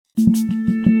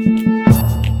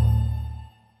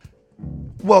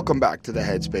Welcome back to the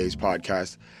Headspace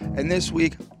podcast, and this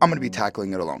week I'm going to be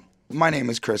tackling it alone. My name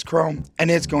is Chris Chrome,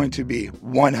 and it's going to be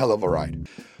one hell of a ride.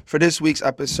 For this week's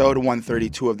episode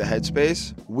 132 of the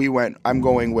Headspace, I'm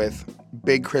going with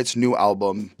Big K.R.I.T's new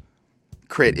album,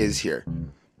 K.R.I.T. Is Here.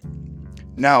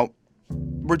 Now,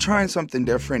 we're trying something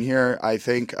different here. I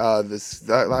think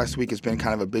that last week has been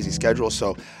kind of a busy schedule,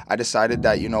 so I decided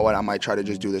that, I might try to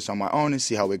just do this on my own and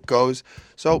see how it goes.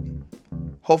 So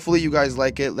hopefully you guys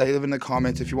like it. Leave in the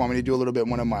comments if you want me to do a little bit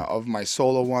one of my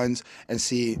solo ones and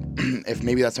see if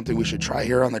maybe that's something we should try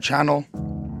here on the channel.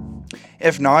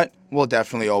 If not, we'll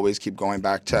definitely always keep going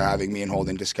back to having me and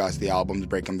Holden discuss the albums,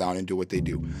 break them down, and do what they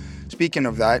do. Speaking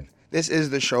of that, this is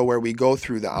the show where we go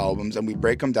through the albums and we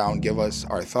break them down, give us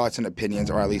our thoughts and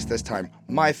opinions, or at least this time,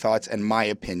 my thoughts and my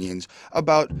opinions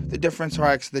about the different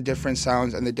tracks, the different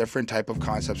sounds, and the different type of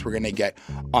concepts we're going to get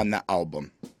on the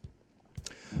album.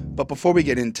 But before we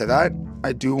get into that,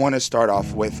 I do want to start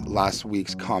off with last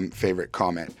week's favorite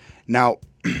comment. Now,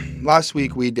 last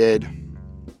week we did,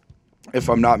 if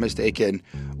I'm not mistaken,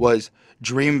 was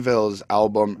Dreamville's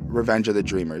album, Revenge of the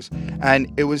Dreamers.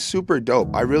 And it was super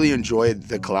dope. I really enjoyed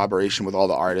the collaboration with all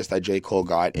the artists that J. Cole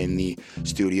got in the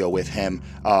studio with him,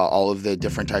 all of the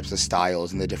different types of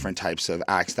styles and the different types of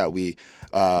acts that we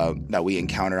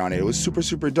encountered on it. It was super,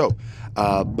 super dope.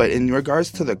 But in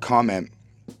regards to the comment,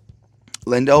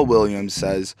 Lindell Williams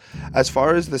says, as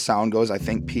far as the sound goes, I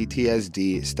think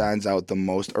PTSD stands out the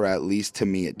most, or at least to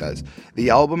me it does.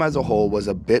 The album as a whole was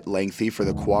a bit lengthy for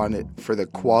the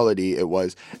quality it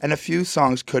was, and a few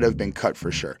songs could have been cut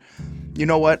for sure. You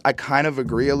know what? I kind of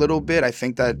agree a little bit. I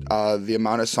think that the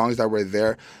amount of songs that were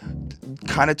there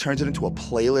kind of turns it into a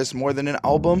playlist more than an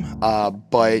album,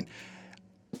 but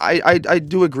I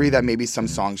do agree that maybe some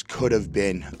songs could have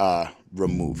been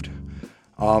removed.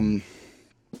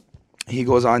 He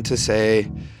goes on to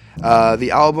say,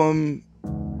 the album,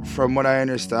 from what I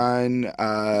understand,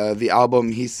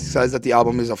 he says that the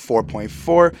album is a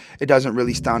 4.4. It doesn't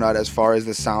really stand out as far as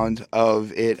the sound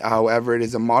of it. However, it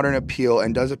is a modern appeal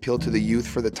and does appeal to the youth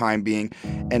for the time being.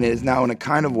 And it is now in a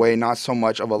kind of way, not so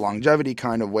much of a longevity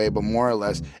kind of way, but more or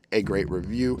less a great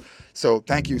review. So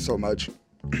thank you so much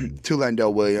to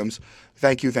Lindell Williams.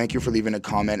 Thank you for leaving a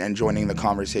comment and joining the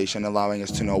conversation, allowing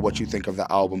us to know what you think of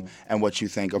the album and what you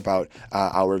think about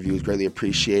our reviews. Greatly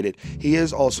appreciated. He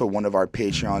is also one of our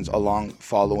Patreons,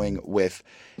 following with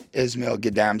Ismail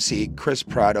Gadamsi, Chris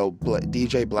Prado,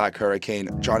 DJ Black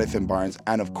Hurricane, Jonathan Barnes,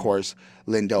 and of course,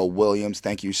 Lindell Williams.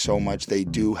 Thank you so much. They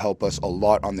do help us a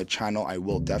lot on the channel. I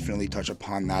will definitely touch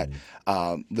upon that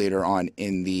later on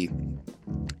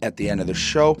at the end of the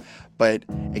show. But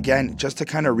again, just to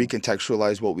kind of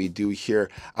recontextualize what we do here,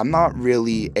 I'm not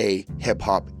really a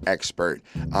hip-hop expert.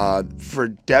 For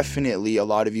definitely a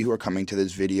lot of you who are coming to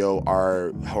this video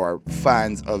who are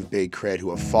fans of Big K.R.I.T.,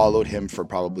 who have followed him for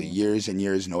probably years and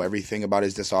years, know everything about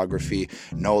his discography,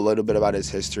 know a little bit about his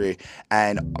history.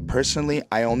 And personally,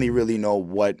 I only really know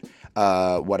what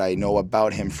I know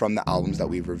about him from the albums that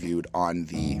we've reviewed on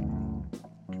the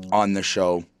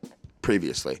show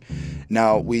previously.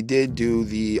 Now, we did do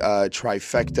the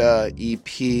Trifecta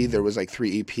EP. There was like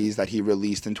 3 EPs that he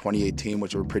released in 2018,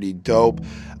 which were pretty dope.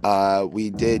 We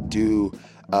did do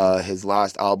his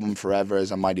last album, Forever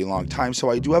is a Mighty Long Time. So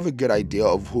I do have a good idea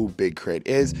of who Big K.R.I.T.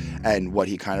 is and what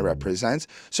he kind of represents.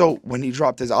 So when he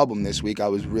dropped his album this week, I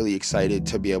was really excited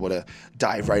to be able to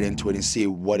dive right into it and see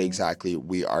what exactly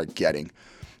we are getting.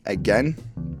 Again,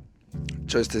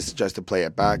 just to play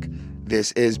it back,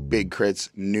 this is Big K.R.I.T's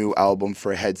new album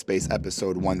for Headspace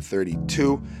episode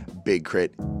 132. Big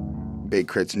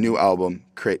K.R.I.T's new album,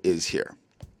 K.R.I.T. Is Here.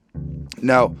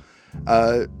 Now,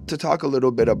 to talk a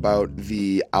little bit about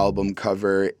the album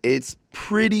cover, it's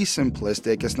pretty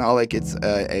simplistic. It's not like it's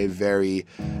a very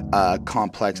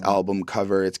complex album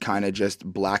cover. It's kind of just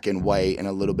black and white and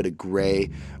a little bit of gray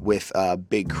with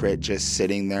Big K.R.I.T. just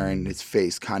sitting there, and his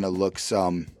face kind of looks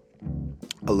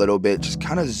a little bit just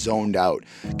kind of zoned out.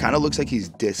 Kind of looks like he's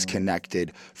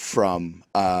disconnected from,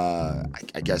 I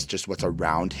guess, just what's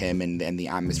around him and the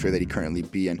atmosphere that he currently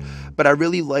be in. But I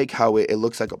really like how it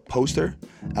looks like a poster.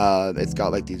 It's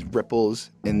got like these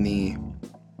ripples in the...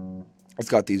 It's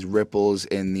got these ripples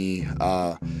in the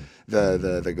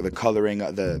coloring,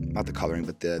 not the coloring,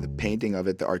 but the painting of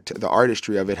it, the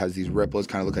artistry of it has these ripples.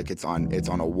 Kind of look like it's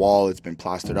on a wall. It's been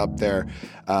plastered up there.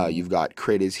 You've got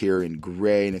K.R.I.T. Is Here in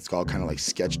gray, and it's all kind of like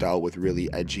sketched out with really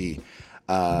edgy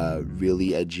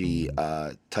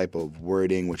type of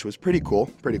wording, which was pretty cool.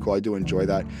 I do enjoy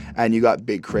that. And you got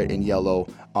Big K.R.I.T. in yellow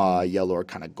or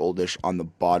kind of goldish on the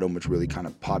bottom, which really kind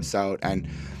of pops out. And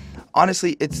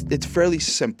honestly, it's fairly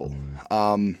simple.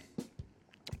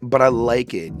 but I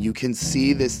like it. You can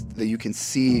see this. That you can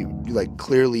see like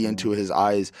clearly into his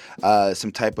eyes,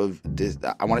 some type of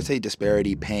I want to say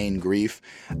disparity, pain, grief,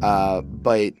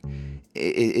 but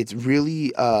it's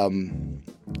really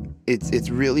it's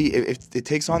really it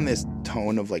takes on this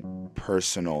tone of like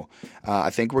personal. I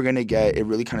think we're gonna get. It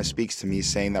really kind of speaks to me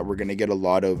saying that we're gonna get a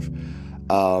lot of.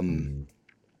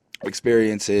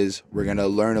 Experiences. We're gonna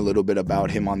learn a little bit about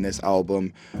him on this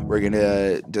album. We're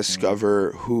gonna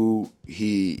discover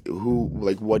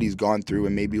like what he's gone through,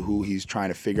 and maybe who he's trying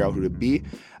to figure out who to be.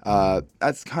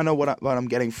 That's kind of what I'm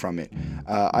getting from it.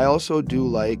 I also do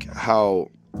like how.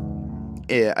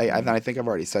 Yeah, I think I've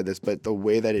already said this, but the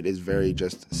way that it is very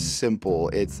just simple.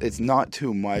 It's not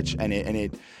too much, and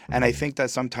I think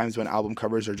that sometimes when album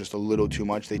covers are just a little too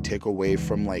much, they take away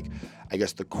from like, I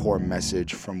guess, the core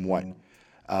message from what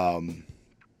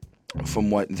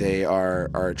they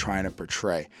are trying to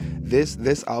portray.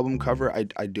 This album cover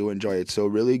I do enjoy it. So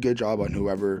really good job on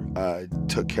whoever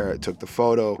took the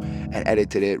photo and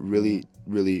edited it. Really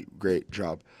great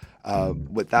job.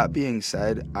 With that being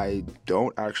said, I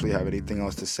don't actually have anything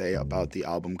else to say about the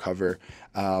album cover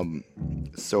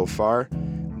so far.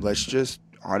 Let's just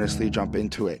honestly jump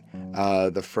into it.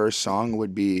 The first song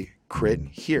would be Crit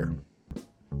Here.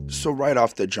 So right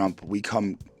off the jump, we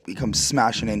come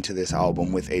smashing into this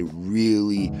album with a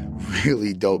really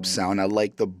dope sound. I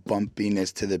like the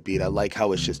bumpiness to the beat. I like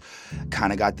how it's just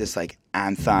kind of got this like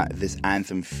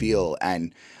anthem feel,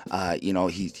 and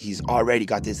he's already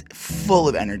got this full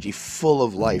of energy, full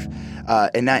of life,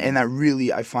 and that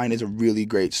really I find is a really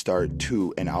great start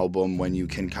to an album when you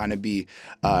can kind of be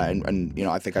and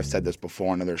I think I've said this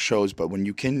before on other shows, but when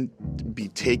you can be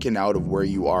taken out of where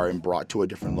you are and brought to a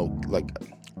different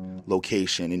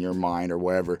location in your mind or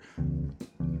wherever.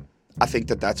 I think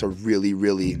that's a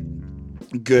really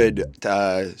good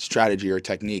strategy or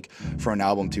technique for an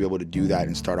album to be able to do that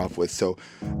and start off with. So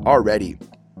I'm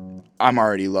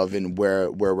already loving where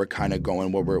we're kind of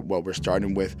going, what we're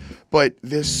starting with. But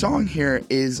this song here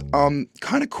is kind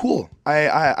of cool.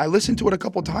 I listened to it a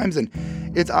couple times and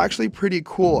it's actually pretty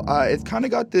cool. It's kind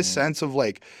of got this sense of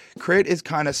like Crit is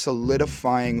kind of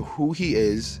solidifying who he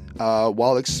is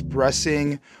while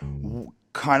expressing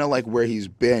kind of like where he's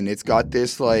been. It's got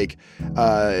this like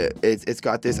it's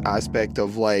got this aspect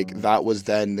of like that was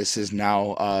then, this is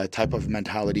now type of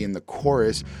mentality in the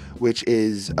chorus, which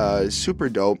is super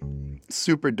dope.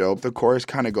 The chorus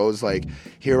kind of goes like,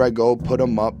 here I go, put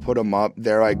 'em up,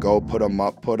 there I go, put 'em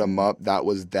up, that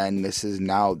was then, this is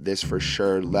now, this for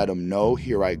sure, let 'em know,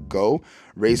 here I go,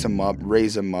 raise 'em up,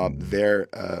 there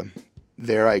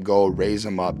I go, raise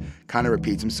 'em up, kind of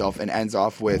repeats himself and ends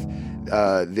off with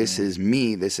this is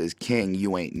me, this is king,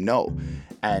 you ain't know.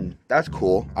 And that's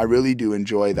cool. I really do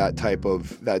enjoy that type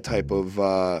of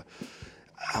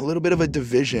a little bit of a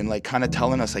division, like kind of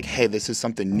telling us like, hey, this is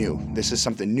something new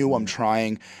I'm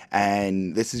trying,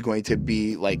 and this is going to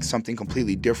be like something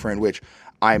completely different, which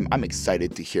I'm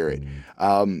excited to hear it.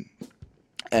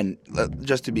 And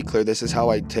just to be clear, this is how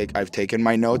I've taken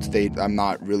my notes. I'm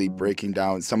not really breaking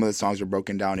down. Some of the songs are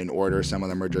broken down in order. Some of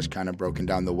them are just kind of broken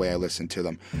down the way I listen to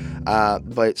them.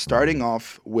 But starting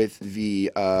off with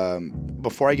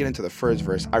before I get into the first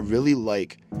verse, I really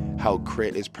like how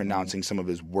Crit is pronouncing some of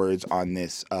his words on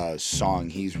this song.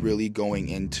 He's really going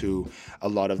into a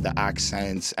lot of the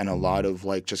accents and a lot of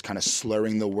like just kind of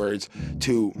slurring the words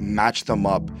to match them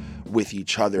up with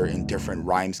each other in different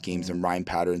rhyme schemes and rhyme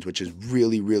patterns, which is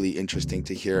really interesting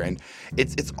to hear. And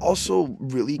it's also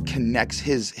really connects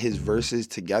his verses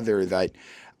together that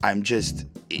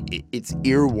it's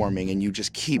earwarming, and you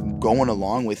just keep going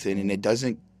along with it, and it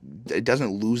doesn't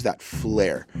lose that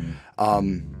flair.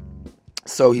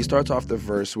 So he starts off the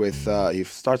first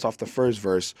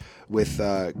verse with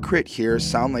Crit here,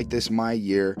 sound like this my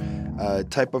year,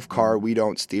 type of car we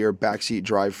don't steer, backseat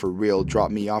drive for real, drop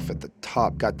me off at the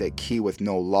top, got that key with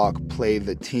no lock, play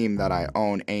the team that I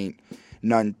own, ain't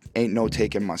no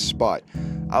taking my spot.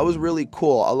 I was really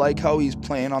cool. I like how he's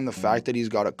playing on the fact that he's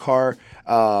got a car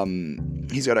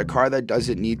that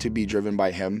doesn't need to be driven by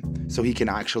him, so he can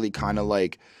actually kind of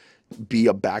like be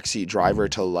a backseat driver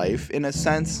to life in a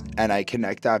sense. And I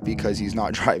connect that because he's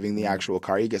not driving the actual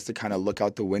car. He gets to kind of look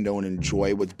out the window and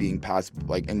enjoy what's being passed,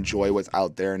 like enjoy what's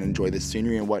out there and enjoy the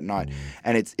scenery and whatnot.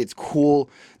 And it's cool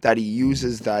that he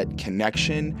uses that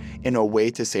connection in a way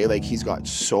to say like he's got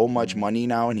so much money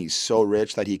now and he's so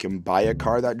rich that he can buy a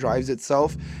car that drives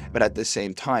itself, but at the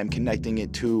same time connecting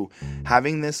it to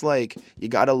having this like you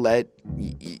gotta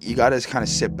kind of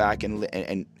sit back and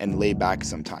lay back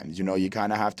sometimes. You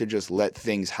kind of have to just let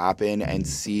things happen and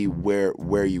see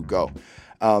where you go.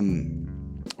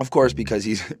 Of course, because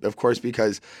he's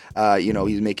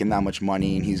making that much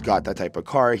money and he's got that type of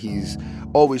car. He's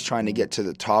always trying to get to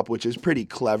the top, which is pretty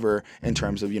clever in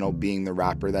terms of being the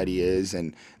rapper that he is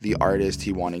and the artist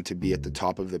he wanting to be at the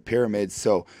top of the pyramid.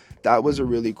 So that was a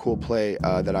really cool play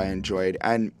that I enjoyed,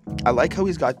 and I like how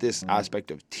he's got this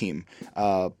aspect of team.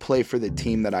 Play for the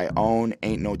team that I own,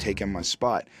 ain't no taking my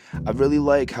spot. I really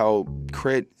like how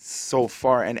Crit so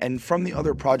far, and from the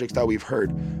other projects that we've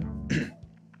heard,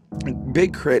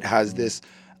 Big Crit has this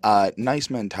nice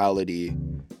mentality,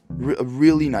 a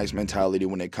really nice mentality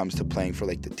when it comes to playing for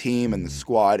like the team and the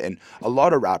squad, and a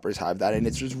lot of rappers have that, and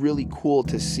it's just really cool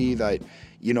to see that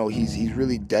he's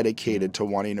really dedicated to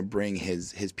wanting to bring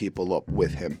his people up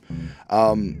with him.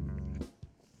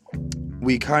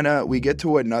 We get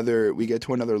to another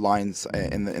lines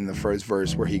in the first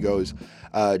verse where he goes,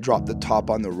 drop the top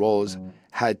on the rolls,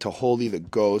 had to holy the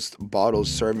ghost,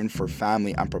 bottles serving for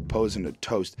family, I'm proposing a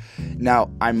toast. Now,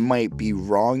 I might be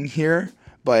wrong here,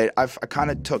 but I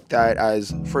kind of took that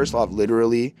as, first off,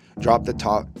 literally drop the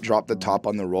top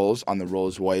on the Rolls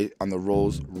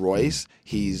Royce.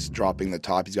 He's dropping the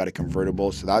top. He's got a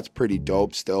convertible, so that's pretty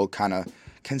dope. Still kind of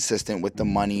consistent with the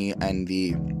money and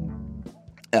the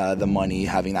money,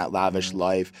 having that lavish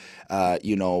life.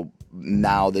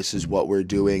 Now this is what we're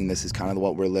doing. This is kind of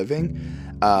what we're living.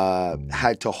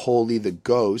 Had to holy the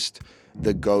ghost,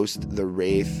 the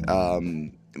wraith.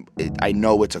 I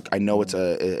know it's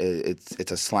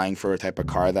a slang for a type of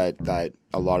car that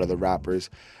a lot of the rappers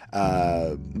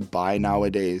buy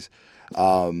nowadays,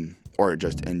 or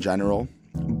just in general.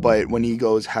 But when he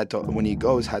goes had to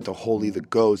holy the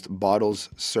ghost, bottles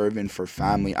serving for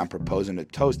family, I'm proposing a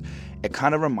toast. It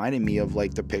kind of reminded me of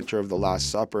like the picture of the Last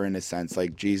Supper, in a sense,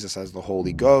 like Jesus as the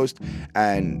Holy Ghost,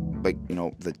 and like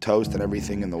the toast and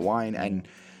everything and the wine, and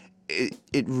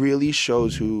it really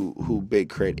shows who Big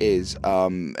Crit is.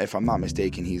 If I'm not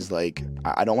mistaken, he's like,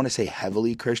 I don't want to say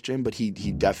heavily Christian, but he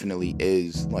definitely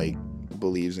is, like,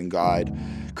 believes in God,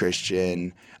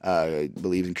 Christian,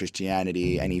 believes in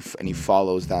Christianity, and he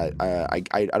follows that. I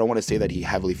don't want to say that he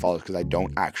heavily follows, because I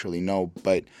don't actually know,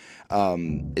 but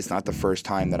it's not the first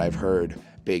time that I've heard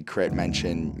Big Crit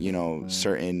mention,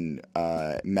 certain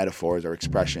metaphors or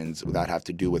expressions that have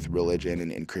to do with religion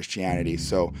and Christianity.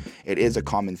 So it is a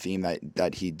common theme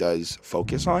that he does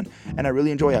focus on, and I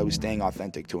really enjoy how he's staying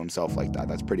authentic to himself like that.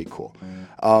 That's pretty cool.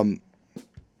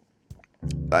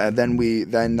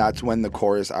 Then that's when the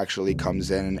chorus actually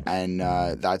comes in, and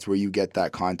that's where you get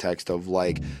that context of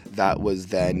like, that was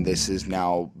then, this is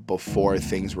now, before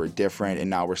things were different, and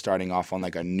now we're starting off on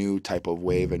like a new type of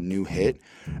wave, a new hit,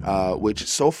 which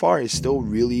so far is still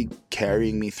really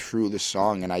carrying me through the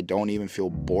song, and I don't even feel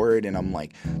bored, and I'm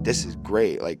like, this is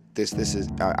great. Like this is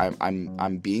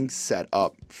I'm being set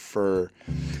up for.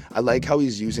 I like how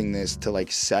he's using this to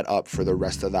like set up for the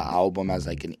rest of the album as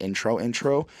like an intro,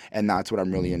 and that's what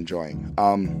I'm really enjoying.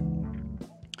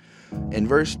 In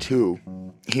verse 2,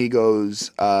 he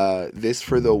goes, this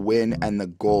for the win and the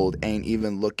gold, ain't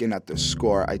even looking at the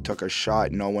score. I took a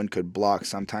shot no one could block.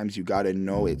 Sometimes you gotta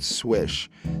know it swish.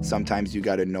 Sometimes you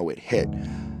gotta know it hit.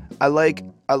 I like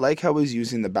how he's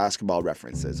using the basketball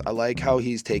references. I like how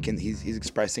he's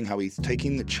expressing how he's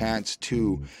taking the chance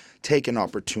to take an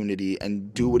opportunity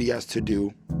and do what he has to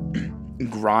do,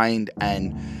 grind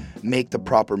and make the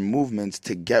proper movements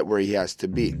to get where he has to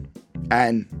be.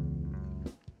 And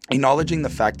acknowledging the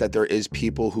fact that there is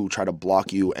people who try to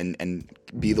block you and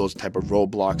be those type of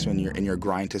roadblocks when you're in your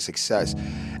grind to success.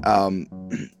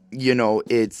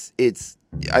 It's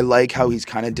I like how he's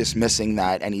kind of dismissing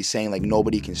that, and he's saying like,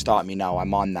 nobody can stop me now.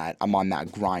 I'm on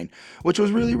that grind, which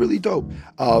was really, really dope.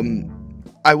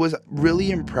 I was really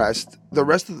impressed. The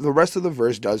rest of the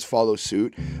verse does follow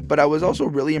suit, but I was also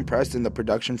really impressed in the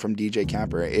production from DJ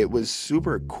Camper. It was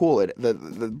super cool.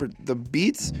 The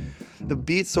beats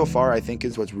so far, I think,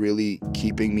 is what's really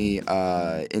keeping me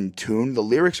in tune. The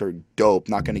lyrics are dope.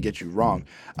 Not gonna get you wrong,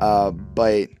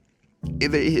 but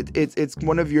it's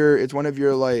one of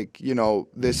your like,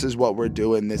 this is what we're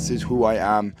doing, this is who I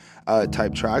am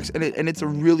type tracks, and it's a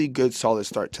really good solid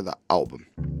start to the album.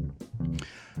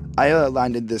 I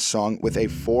landed this song with a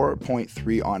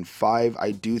 4.3 on 5.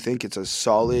 I do think it's a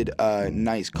solid,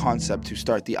 nice concept to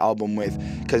start the album with,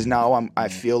 because now I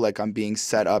feel like I'm being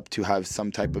set up to have some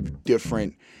type of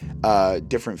different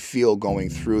feel going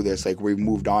through this. Like, we've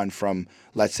moved on from,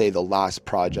 let's say, the last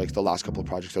couple of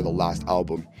projects, or the last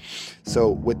album. So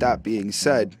with that being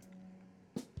said,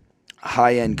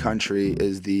 High End Country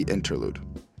is the interlude.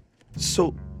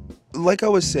 So like I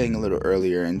was saying a little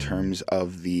earlier, in terms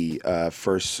of the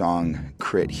first song,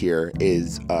 Crit here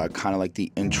is kind of like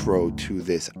the intro to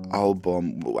this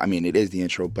album. I mean, it is the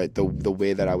intro, but the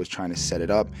way that I was trying to set it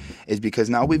up is because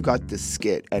now we've got this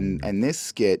skit, and this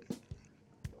skit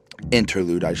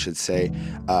interlude, I should say,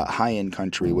 High End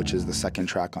Country, which is the second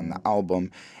track on the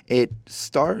album. It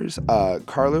stars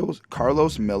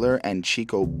Carlos Miller and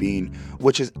Chico Bean,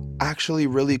 which is actually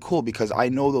really cool because I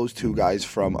know those two guys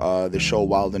from the show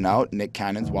Wild 'N Out, Nick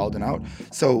Cannon's Wild 'N Out.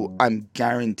 So I'm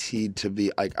guaranteed to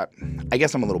be like, I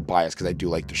guess I'm a little biased because I do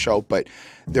like the show, but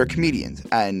they're comedians,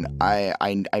 and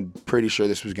I'm pretty sure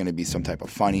this was going to be some type of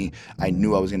funny. I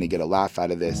knew I was going to get a laugh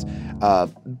out of this,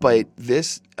 but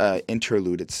this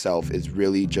interlude itself is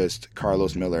really just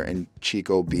Carlos Miller and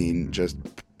Chico Bean just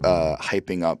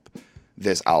hyping up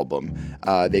this album.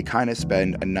 They kind of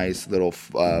spend a nice little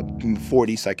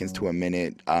 40 seconds to a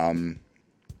minute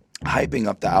hyping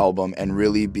up the album and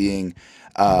really being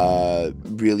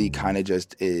really kind of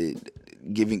just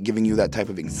giving you that type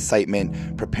of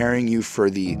excitement, preparing you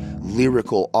for the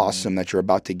lyrical awesome that you're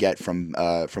about to get from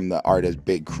the artist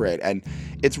Big Crit. And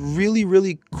it's really,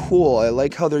 really cool. I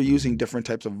like how they're using different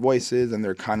types of voices, and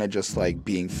they're kind of just like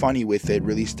being funny with it,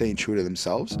 really staying true to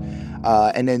themselves.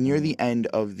 And then near the end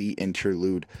of the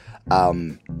interlude,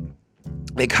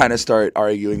 they kind of start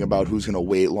arguing about who's going to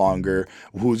wait longer,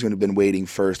 who's going to been waiting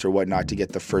first or whatnot to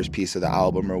get the first piece of the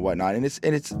album or whatnot. And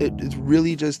it's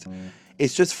really just,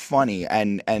 it's just funny.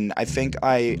 And I think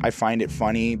I find it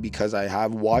funny because I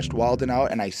have watched Wild 'N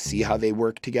Out and I see how they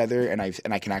work together, and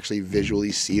I can actually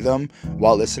visually see them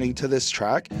while listening to this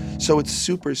track. So it's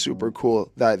super, super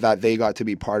cool that they got to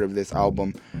be part of this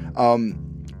album.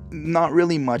 Not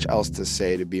really much else to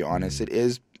say, to be honest. It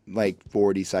is like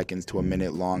 40 seconds to a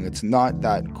minute long. It's not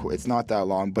that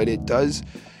long, but it does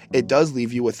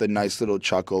leave you with a nice little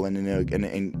chuckle,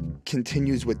 and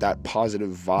continues with that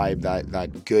positive vibe,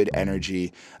 that good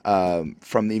energy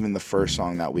from even the first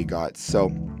song that we got.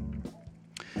 So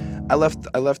I left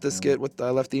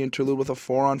the interlude with a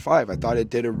 4 on 5. I thought it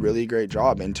did a really great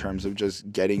job in terms of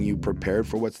just getting you prepared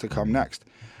for what's to come next.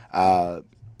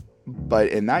 But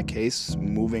in that case,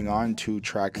 moving on to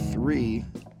track 3,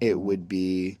 it would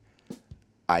be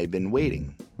I've Been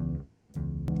Waiting.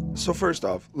 So first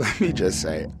off, let me just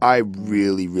say, I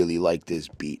really, really like this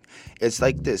beat. It's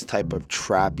like this type of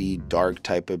trappy, dark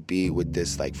type of beat with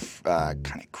this like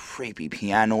kind of creepy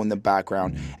piano in the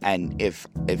background. And if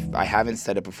I haven't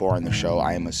said it before on the show,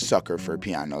 I am a sucker for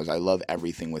pianos. I love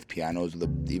everything with pianos.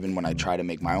 Even when I try to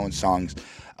make my own songs,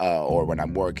 or when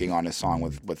I'm working on a song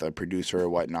with a producer or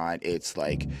whatnot, it's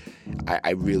like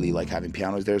I really like having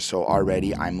pianos there. So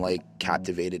already I'm like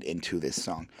captivated into this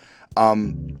song.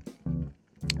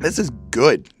 This is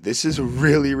good. This is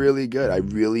really, really good. I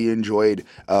really enjoyed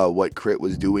what Crit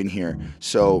was doing here.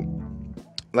 So,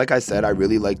 like I said, I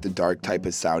really like the dark type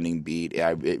of sounding beat.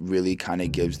 It really kind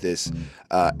of gives this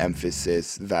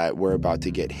emphasis that we're about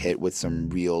to get hit with some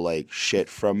real like shit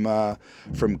from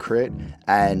Crit.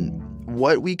 And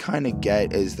what we kind of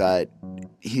get is that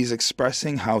he's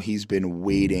expressing how he's been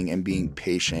waiting and being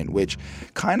patient, which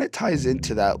kind of ties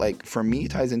into that, like, for me,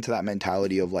 ties into that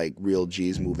mentality of like real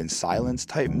G's move in silence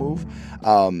type move,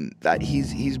 that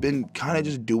he's been kind of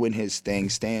just doing his thing,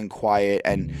 staying quiet.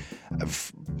 And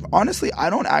honestly,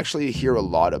 I don't actually hear a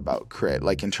lot about Crit,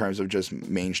 like in terms of just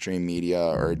mainstream media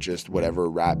or just whatever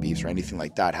rap beefs or anything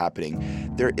like that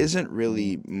happening. There isn't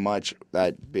really much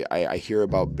that I hear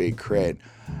about Big Crit.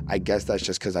 I guess that's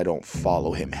just because I don't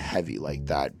follow him heavy like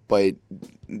that. But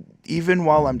even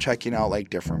while I'm checking out like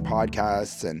different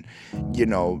podcasts and, you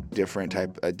know, different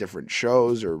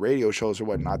shows or radio shows or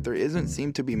whatnot, there isn't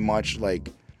seem to be much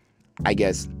like, I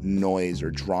guess, noise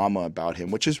or drama about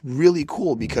him, which is really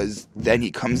cool because then he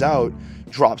comes out,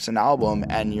 drops an album,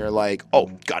 and you're like,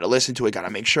 oh, gotta listen to it, gotta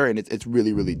make sure, and it's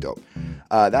really, really dope.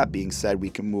 That being said, we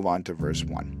can move on to verse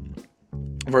 1.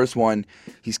 Verse 1,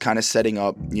 he's kind of setting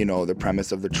up, you know, the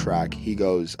premise of the track. He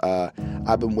goes,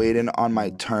 I've been waiting on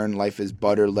my turn. Life is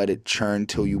butter, let it churn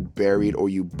till you buried or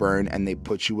you burn and they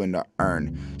put you in the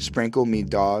urn. Sprinkle me,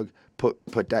 dog.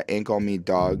 Put that ink on me,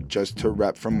 dog. Just to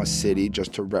rep from my city,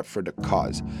 just to rep for the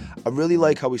cause. I really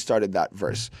like how we started that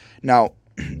verse. Now,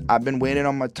 I've been waiting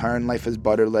on my turn. Life is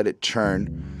butter, let it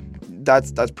churn.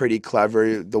 That's pretty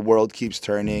clever. The world keeps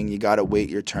turning. You gotta wait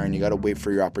your turn. You gotta wait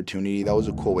for your opportunity. That was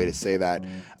a cool way to say that.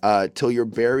 Till you're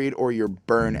buried or you're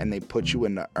burned and they put you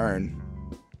in the urn.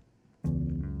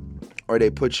 Or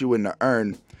they put you in the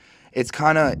urn. It's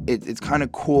kind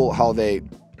of cool how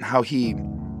he.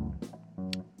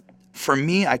 For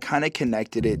me, I kind of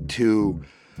connected it to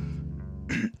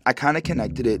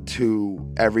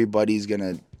everybody's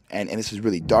gonna and this is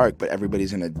really dark, but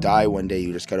everybody's gonna die one day.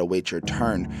 You just gotta wait your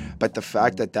turn. But the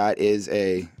fact that that is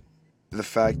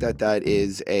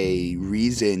a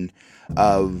reason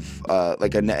of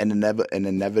like an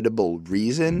inevitable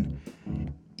reason,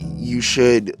 you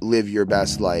should live your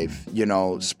best life.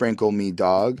 Sprinkle me,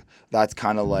 dog. That's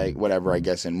kind of like whatever, I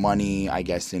guess, in money, I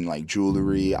guess in like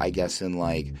jewelry, I guess in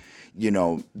like,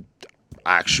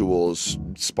 actual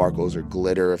sparkles or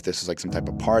glitter, if this is like some type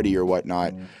of party or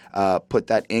whatnot. Put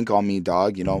that ink on me,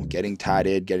 dog. Getting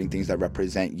tatted, getting things that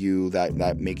represent you,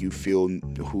 that make you feel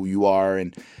who you are,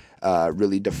 and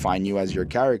really define you as your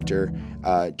character.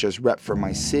 Just rep for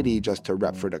my city, just to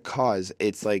rep for the cause.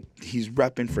 It's like he's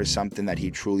repping for something that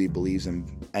he truly believes in,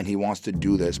 and he wants to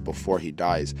do this before he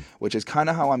dies, which is kind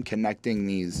of how I'm connecting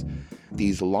these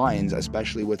lines,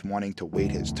 especially with wanting to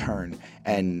wait his turn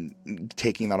and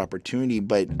taking that opportunity.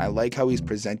 But I like how he's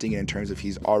presenting it in terms of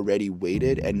he's already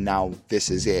waited, and now this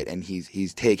is it, and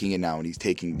he's taking it now, and he's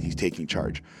taking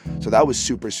charge. So that was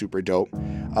super, super dope.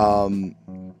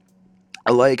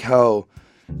 I like how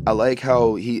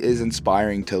he is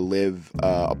inspiring to live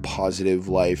a positive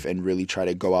life and really try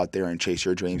to go out there and chase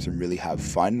your dreams and really have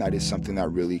fun. That is something that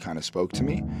really kind of spoke to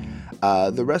me.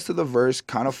 The rest of the verse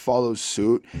kind of follows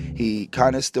suit. He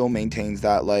kind of still maintains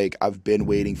that, like, I've been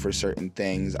waiting for certain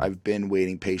things. I've been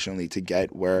waiting patiently to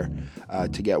get where I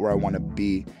want to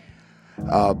be.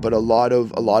 But a lot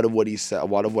of what he said, a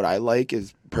lot of what I like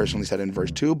is personally said in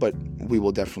verse 2, but we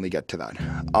will definitely get to that.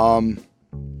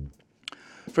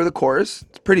 For the chorus,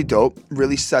 it's pretty dope.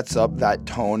 Really sets up that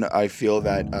tone I feel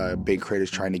that Big K.R.I.T.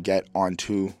 is trying to get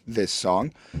onto this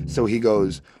song. So he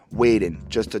goes, waiting,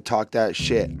 just to talk that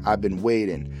shit. I've been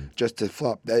waiting, just to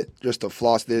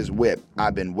floss this whip.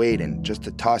 I've been waiting, just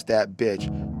to toss that bitch.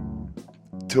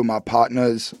 To my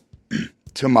partners,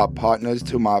 to my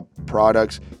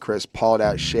products, Chris Paul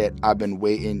that shit. I've been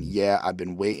waiting, yeah, I've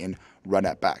been waiting. Run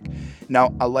that back.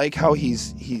 Now, I like how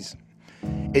he's.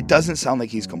 It doesn't sound like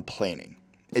he's complaining.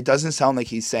 It doesn't sound like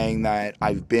he's saying that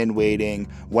I've been waiting.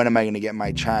 When am I going to get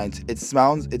my chance? It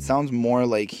sounds more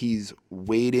like he's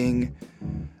waiting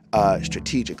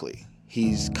strategically.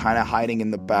 He's kind of hiding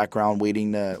in the background,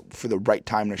 waiting for the right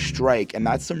time to strike. And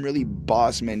that's some really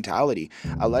boss mentality.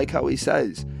 I like how he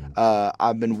says,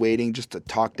 I've been waiting just to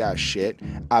talk that shit.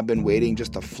 I've been waiting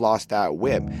just to floss that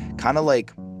whip. Kind of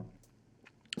like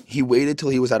he waited till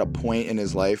he was at a point in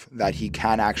his life that he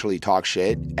can actually talk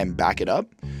shit and back it up.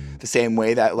 The same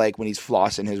way that, like, when he's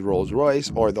flossing his Rolls Royce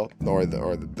or the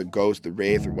Ghost, the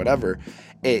Wraith, or whatever,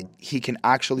 he can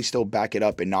actually still back it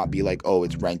up and not be like, oh,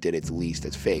 it's rented, it's leased,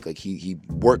 it's fake. Like, he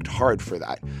worked hard for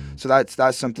that. So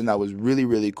that's something that was really,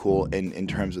 really cool in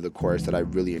terms of the chorus that I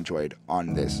really enjoyed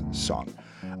on this song.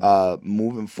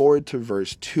 Moving forward to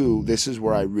verse 2, this is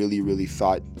where I really, really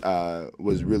thought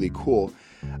was really cool.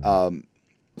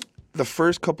 The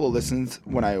first couple of listens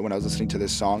when I was listening to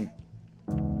this song,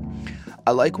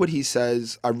 I like what he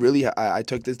says. I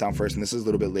took this down first, and this is a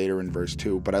little bit later in verse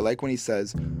 2, but I like when he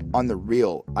says, on the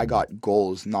real, I got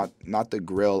goals, not the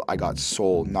grill, I got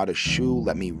soul, not a shoe,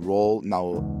 let me roll,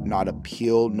 no, not a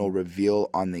peel, no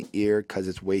reveal on the ear, cause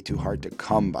it's way too hard to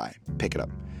come by. Pick it up.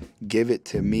 Give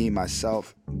to me,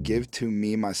 myself,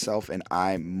 and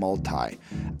I multi.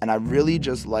 And I really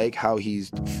just like how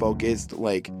he's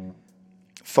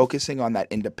focusing on that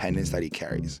independence that he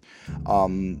carries.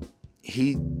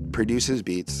 He produces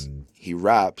beats, he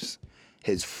raps,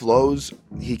 his flows,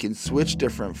 he can switch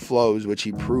different flows, which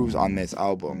he proves on this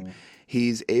album.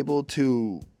 He's able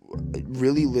to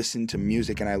really listen to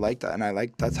music, and I like that, and I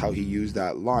like that's how he used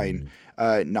that line.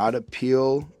 Not a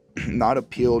peel,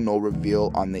 no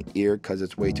reveal on the ear, cause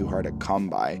it's way too hard to come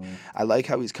by. I like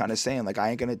how he's kind of saying, like, I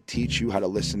ain't gonna teach you how to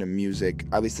listen to music.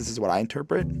 At least this is what I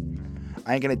interpret.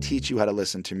 I ain't gonna teach you how to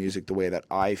listen to music the way that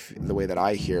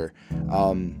I hear.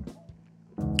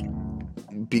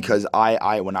 Because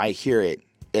when I hear it,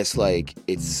 it's like,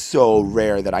 it's so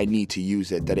rare that I need to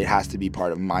use it, that it has to be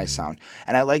part of my sound.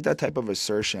 And I like that type of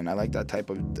assertion. I like that type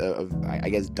of I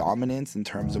guess, dominance in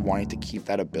terms of wanting to keep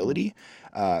that ability.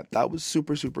 That was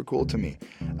super, super cool to me.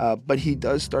 But he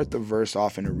does start the verse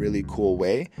off in a really cool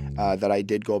way that I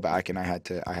did go back and I had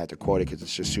to quote it because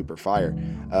it's just super fire.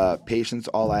 Patience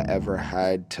all I ever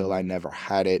had till I never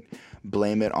had it.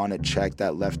 Blame it on a check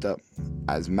that left up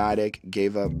asthmatic.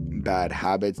 Gave up bad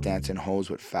habits, dancing hoes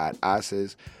with fat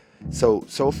asses. So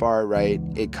far, right,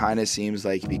 it kind of seems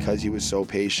like because he was so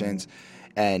patient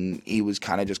and he was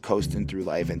kind of just coasting through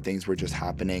life and things were just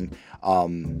happening,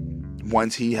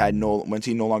 once he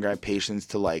no longer had patience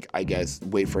to, like, I guess,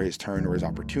 wait for his turn or his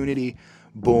opportunity,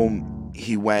 boom,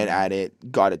 he went at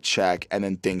it, got a check, and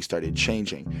then things started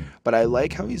changing. But I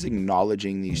like how he's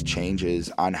acknowledging these changes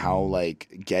on how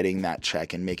like getting that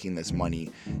check and making this money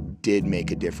did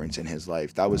make a difference in his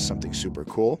life. That was something super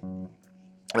cool.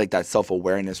 Like that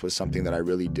self-awareness was something that I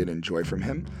really did enjoy from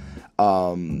him.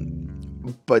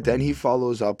 But then he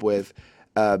follows up with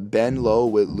bend low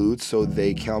with loot, so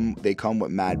they come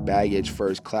with mad baggage,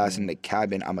 first class in the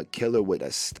cabin. I'm a killer with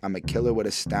a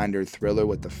standard, thriller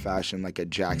with the fashion like a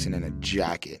Jackson in a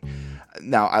jacket.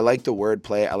 Now, I like the word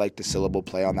play, I like the syllable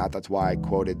play on that. That's why I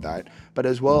quoted that. But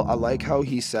as well, I like how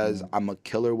he says, I'm a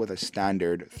killer with a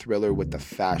standard, thriller with the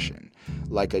fashion,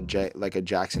 like a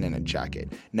Jackson in a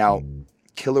jacket. Now,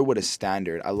 killer with a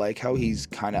standard. I like how he's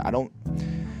kind of,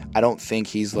 I don't think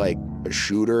he's like a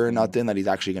shooter or nothing, that he's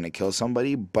actually going to kill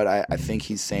somebody, but I think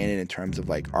he's saying it in terms of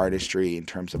like artistry, in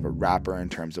terms of a rapper, in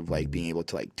terms of like being able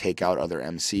to like take out other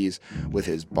MCs with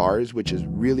his bars, which is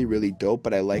really, really dope.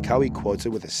 But I like how he quotes it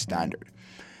with a standard.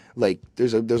 Like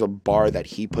there's a bar that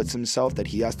he puts himself that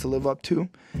he has to live up to,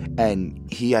 and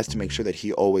he has to make sure that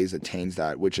he always attains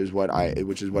that, which is what I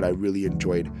really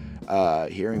enjoyed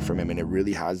hearing from him. And it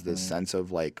really has this sense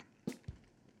of like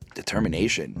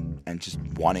determination and just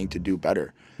wanting to do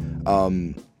better.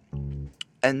 And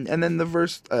then the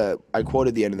verse, I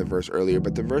quoted the end of the verse earlier,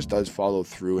 but the verse does follow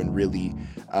through and really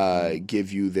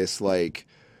give you this like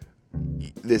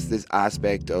this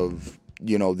aspect of,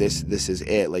 you know, this is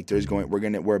it. Like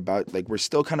we're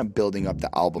still kind of building up the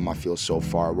album. I feel so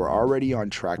far we're already on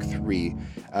track 3.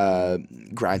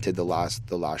 Granted, the last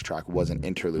track was an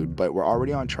interlude, but we're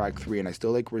already on track 3, and I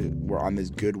still like we're on this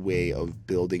good way of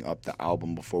building up the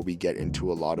album before we get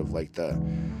into a lot of like the,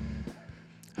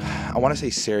 I want to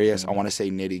say serious, I want to say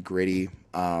nitty gritty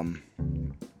of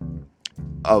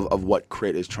what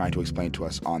K.R.I.T. is trying to explain to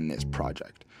us on this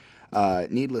project.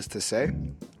 Needless to say,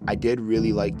 I did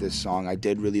really like this song. I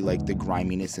did really like the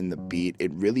griminess in the beat.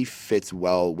 It really fits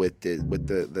well with the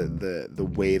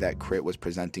way that K.R.I.T. was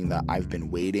presenting the I've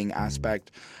been waiting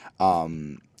aspect.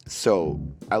 So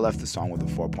I left the song with a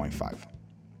 4.5.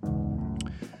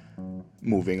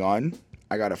 Moving on,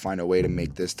 I gotta find a way to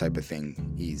make this type of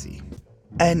thing easy.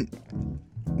 And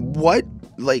what,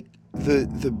 like,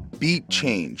 the beat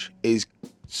change is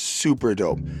super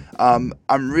dope. I'm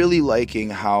really liking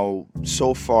how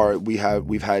so far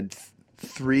we've had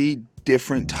 3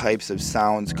 different types of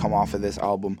sounds come off of this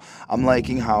album. I'm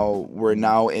liking how we're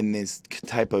now in this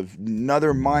type of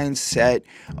another mindset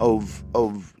of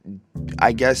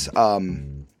I guess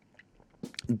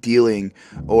dealing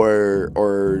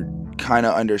or kind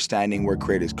of understanding where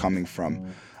K.R.I.T. is coming from.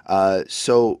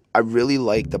 So I really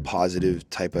like the positive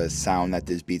type of sound that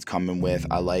this beat's coming with.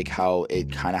 I like how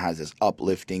it kind of has this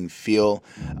uplifting feel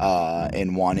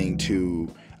and wanting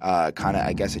to kind of,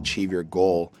 I guess, achieve your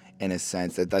goal in a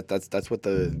sense. That's what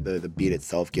the beat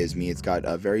itself gives me. It's got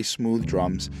very smooth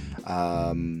drums,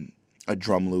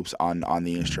 drum loops on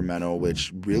the instrumental,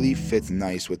 which really fits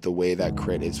nice with the way that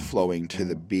K.R.I.T. is flowing to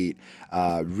the beat.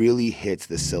 Really hits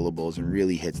the syllables and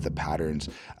really hits the patterns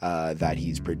that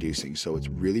he's producing. So it's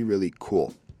really, really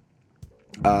cool.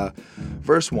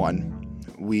 Verse 1,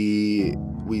 we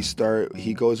start,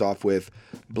 he goes off with,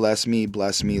 bless me,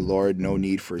 Lord, no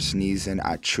need for sneezing,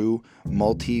 achoo,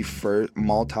 multi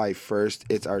first,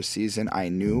 it's our season, I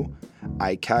knew,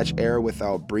 I catch air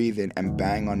without breathing and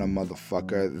bang on a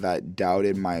motherfucker that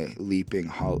doubted my leaping,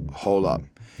 hold up.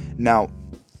 Now,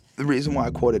 the reason why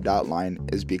I quoted that line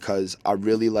is because I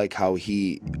really like how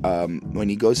he, when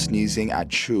he goes sneezing,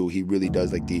 achoo, he really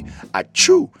does like the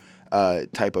achoo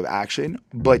type of action.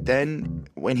 But then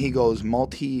when he goes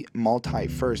multi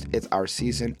first, it's our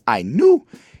season, I knew,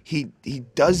 he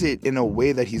does it in a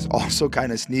way that he's also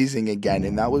kind of sneezing again,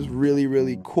 and that was really,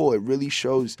 really cool. It really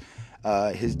shows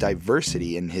his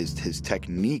diversity and his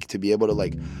technique to be able to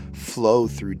like flow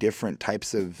through different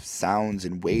types of sounds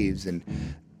and waves, and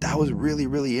that was really,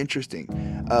 really interesting.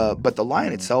 But the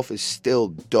line itself is still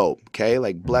dope, okay?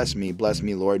 Like, bless me,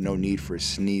 Lord, no need for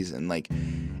sneezing. Like,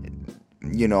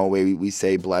 you know, we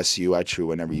say bless you, achoo,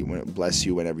 whenever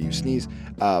you sneeze.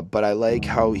 But I like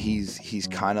how he's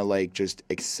kind of like just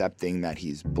accepting that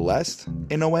he's blessed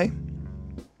in a way.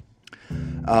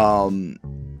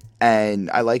 And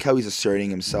I like how he's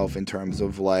asserting himself in terms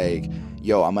of like,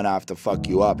 yo, I'm gonna have to fuck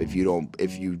you up if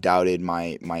you doubted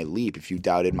my leap, if you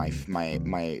doubted my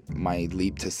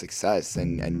leap to success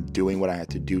and doing what I had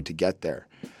to do to get there.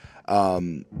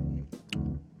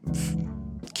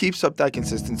 Keeps up that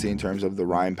consistency in terms of the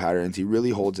rhyme patterns. He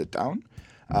really holds it down.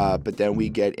 But then we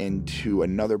get into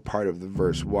another part of the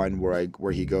verse 1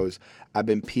 where he goes, I've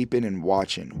been peeping and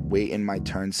watching, waiting my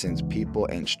turn since people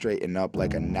ain't straighten up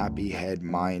like a nappy head.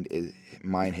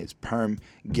 mine his perm,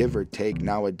 give or take.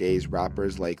 Nowadays,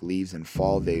 rappers like leaves and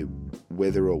fall, they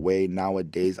wither away.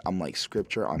 Nowadays, I'm like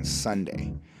scripture on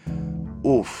Sunday.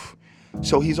 Oof.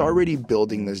 So he's already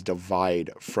building this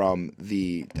divide from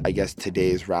I guess,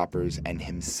 today's rappers and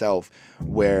himself,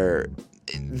 where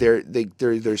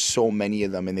there's so many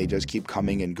of them and they just keep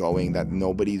coming and going that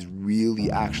nobody's really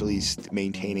actually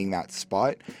maintaining that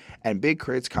spot. And Big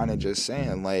K.R.I.T's kind of just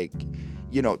saying, like,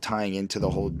 tying into the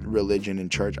whole religion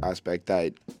and church aspect,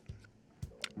 that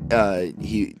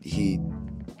he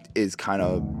is kind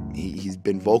of, he's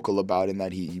been vocal about, and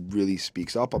that he really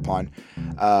speaks up upon.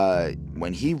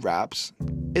 When he raps,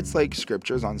 it's like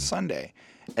scriptures on Sunday.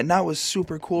 And that was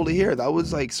super cool to hear. That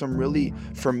was like some really,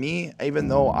 for me, even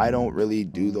though I don't really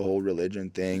do the whole religion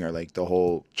thing or like the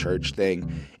whole church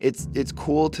thing, it's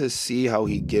cool to see how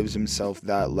he gives himself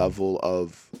that level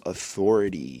of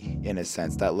authority, in a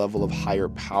sense, that level of higher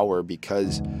power,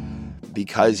 because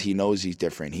he knows he's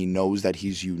different. He knows that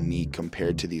he's unique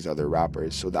compared to these other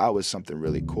rappers. So that was something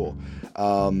really cool.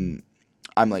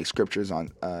 I'm like scriptures on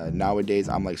nowadays.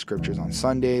 I'm like scriptures on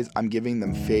Sundays. I'm giving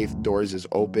them faith. Doors is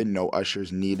open. No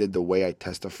ushers needed. The way I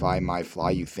testify my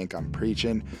fly, you think I'm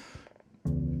preaching.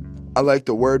 I like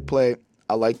the wordplay.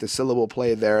 I like the syllable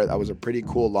play there. That was a pretty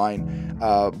cool line.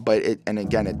 But it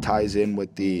ties in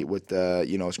with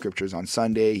the scriptures on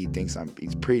Sunday. He thinks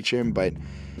he's preaching, but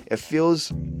it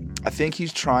feels, I don't think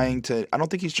he's trying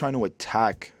to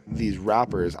attack these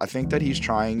rappers. I think that he's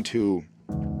trying to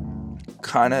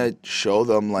kind of show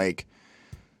them, like,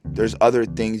 there's other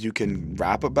things you can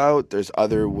rap about. There's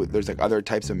like other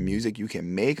types of music you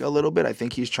can make a little bit. I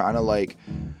think he's trying to like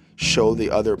show the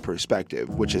other perspective,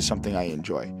 which is something I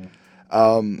enjoy.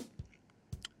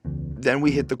 Then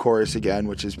we hit the chorus again,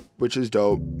 which is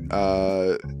dope.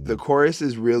 The chorus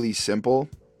is really simple.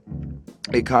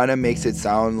 It kind of makes it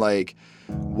sound like,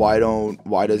 why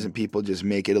doesn't people just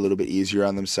make it a little bit easier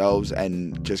on themselves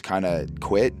and just kind of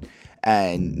quit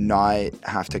and not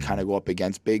have to kind of go up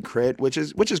against Big K.R.I.T., which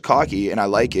is cocky, and I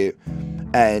like it.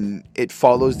 And it's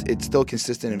still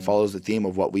consistent and follows the theme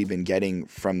of what we've been getting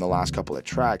from the last couple of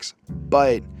tracks.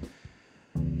 But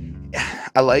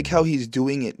I like how he's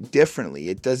doing it differently.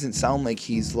 It doesn't sound like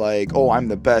he's like, oh, I'm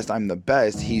the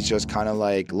best. He's just kind of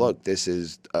like, look, this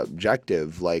is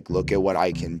objective. Like, look at what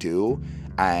I can do.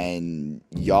 And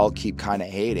y'all keep kind of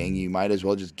hating. You might as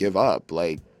well just give up.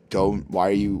 Like, why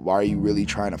are you really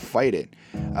trying to fight it?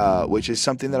 Which is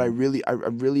something that I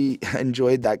really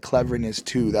enjoyed, that cleverness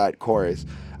to that chorus.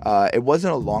 It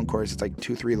wasn't a long chorus. It's like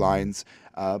 2-3 lines.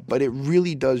 But it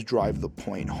really does drive the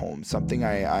point home. Something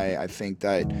I think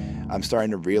that I'm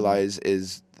starting to realize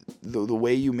is the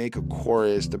way you make a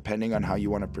chorus, depending on how you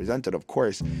want to present it, of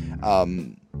course,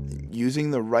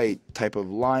 using the right type of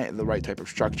line, the right type of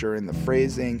structure in the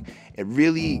phrasing, it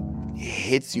really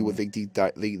hits you with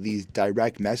these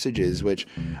direct messages, which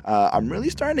I'm really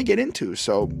starting to get into.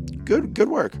 So good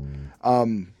work.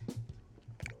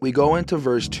 We go into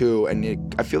verse 2,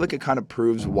 and I feel like it kind of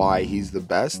proves why he's the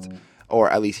best, or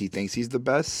at least he thinks he's the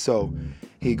best. So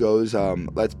he goes,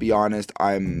 let's be honest,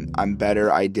 I'm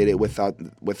better. I did it without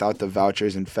the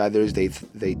vouchers and feathers.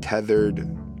 They tethered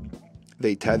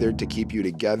to keep you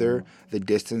together. The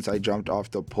distance I jumped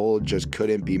off the pole just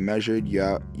couldn't be measured.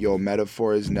 Yeah, your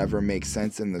metaphors never make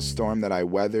sense in the storm that I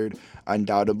weathered.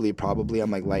 Undoubtedly, probably, I'm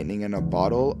like lightning in a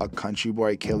bottle. A country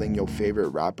boy killing your favorite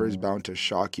rappers bound to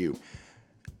shock you.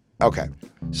 Okay,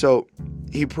 so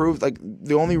he proved, like,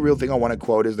 the only real thing I want to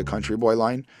quote is the country boy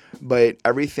line, but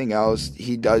everything else,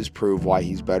 he does prove why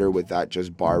he's better with that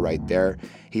just bar right there.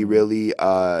 He really,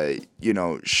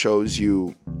 shows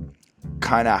you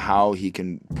kind of how he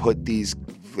can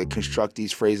construct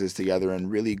these phrases together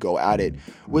and really go at it,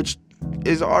 which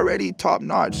is already top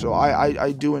notch. So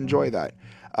I do enjoy that.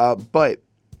 But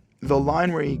the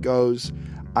line where he goes,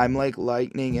 I'm like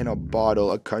lightning in a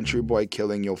bottle, a country boy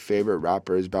killing your favorite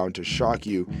rapper is bound to shock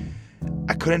you.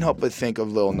 I couldn't help but think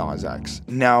of Lil Nas X.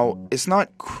 Now, it's not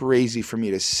crazy for me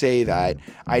to say that.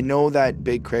 I know that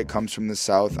Big K.R.I.T. comes from the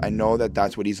South. I know that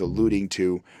that's what he's alluding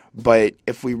to. But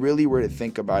if we really were to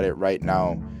think about it right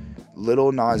now,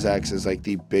 Lil Nas X is like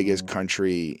the biggest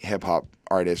country hip-hop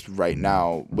artist right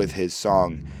now with his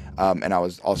song. And I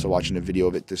was also watching a video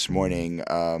of it this morning.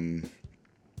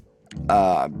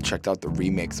 Checked out the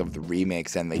remix of the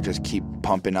remix, and they just keep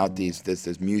pumping out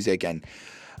this music. And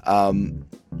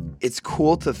it's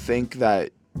cool to think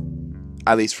that,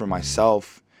 at least for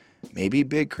myself, maybe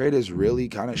Big K.R.I.T. is really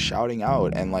kind of shouting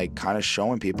out and like kind of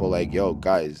showing people like, yo,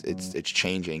 guys, it's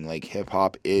changing. Like, hip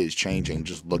hop is changing.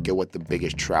 Just look at what the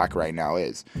biggest track right now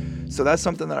is. So that's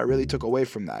something that I really took away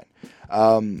from that.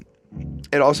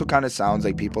 it also kind of sounds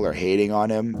like people are hating on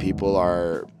him. People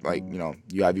are like,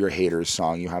 you have your haters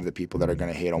song, you have the people that are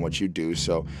going to hate on what you do.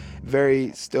 So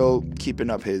very still keeping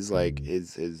up his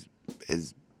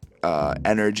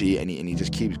energy, and he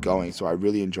just keeps going. So I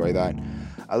really enjoy that.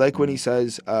 I like when he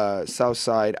says,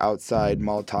 Southside, outside,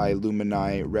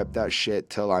 multi-lumini, rep that shit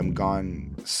till I'm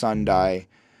gone, Sunday.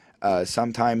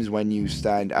 Sometimes when you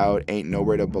stand out, ain't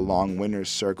nowhere to belong. Winner's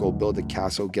circle, build a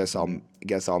castle. Guess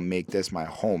I'll make this my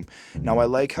home. Now I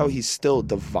like how he's still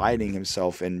dividing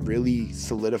himself and really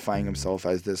solidifying himself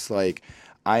as this like,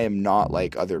 I am not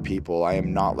like other people. I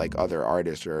am not like other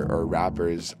artists or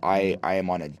rappers. I am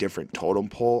on a different totem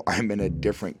pole. I'm in a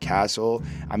different castle.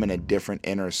 I'm in a different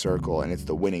inner circle, and it's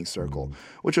the winning circle,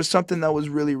 which was something that was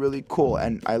really, really cool.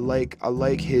 And I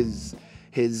like his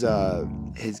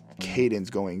cadence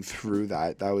going through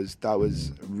that. That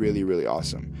was really, really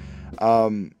awesome.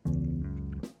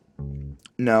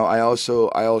 No, I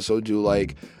also do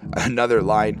like another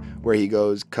line where he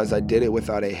goes, "'Cause I did it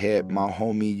without a hit, my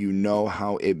homie, you know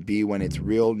how it be when it's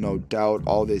real, no doubt.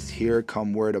 All this here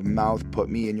come word of mouth, put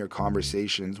me in your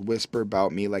conversations, whisper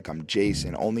about me like I'm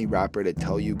Jason. Only rapper to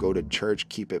tell you go to church,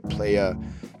 keep it playa,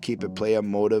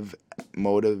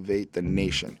 motivate the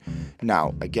nation."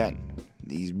 Now, again,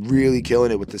 he's really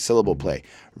killing it with the syllable play,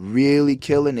 really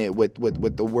killing it with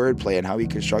the word play and how he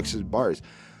constructs his bars.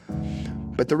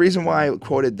 But the reason why I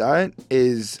quoted that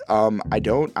is I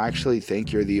don't actually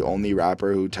think you're the only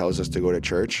rapper who tells us to go to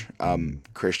church.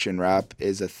 Christian rap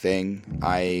is a thing.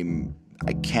 I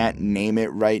can't name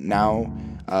it right now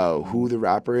who the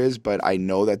rapper is, but I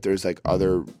know that there's like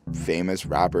other famous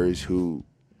rappers who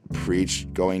preach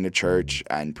going to church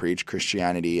and preach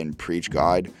Christianity and preach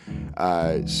God.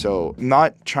 So I'm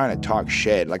not trying to talk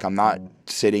shit. Like, I'm not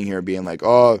sitting here being like,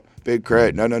 oh, Big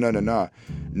Crit. No.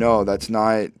 No, that's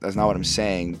not what I'm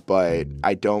saying. But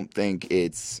I don't think you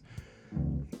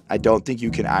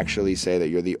can actually say that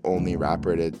you're the only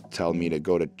rapper to tell me to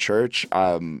go to church.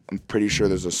 I'm pretty sure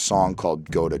there's a song called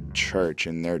Go to Church,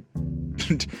 and they're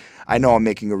I know I'm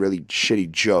making a really shitty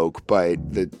joke,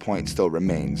 but the point still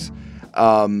remains.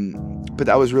 But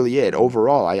that was really it.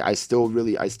 Overall, I still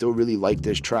really like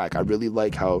this track. I really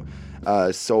like how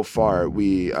so far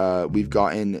we've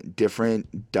gotten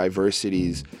different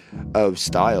diversities of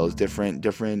styles, different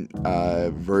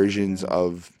versions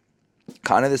of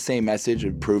kind of the same message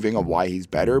of proving of why he's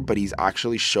better, but he's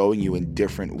actually showing you in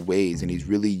different ways, and he's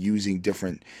really using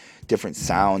different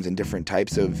sounds and different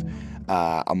types of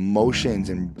emotions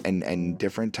and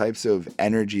different types of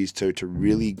energies to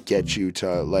really get you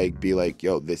to like be like,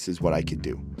 yo, this is what I could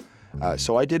do.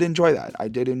 So I did enjoy that. I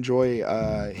did enjoy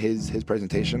his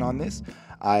presentation on this.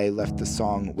 I left the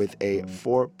song with a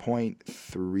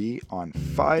 4.3 on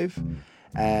 5.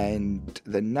 And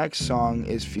the next song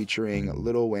is featuring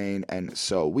Lil Wayne and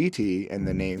Saweetie, and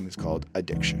the name is called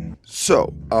Addiction.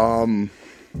 So,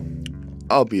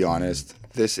 I'll be honest.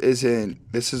 This is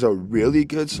a really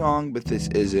good song, but this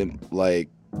isn't like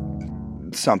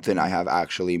something I have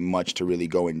actually much to really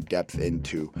go in depth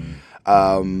into.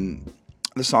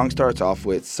 The song starts off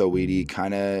with Saweetie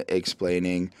kind of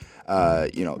explaining,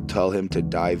 tell him to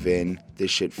dive in.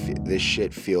 This shit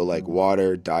feel like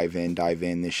water. Dive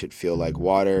in. This shit feel like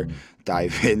water.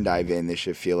 Dive in. This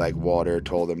shit feel like water.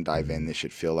 Told him dive in. This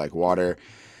shit feel like water.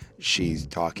 She's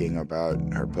talking about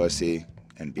her pussy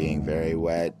and being very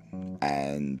wet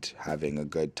and having a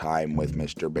good time with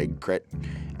Mr. Big Crit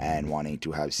and wanting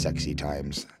to have sexy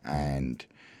times and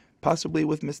possibly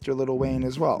with Mr. Lil Wayne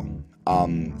as well.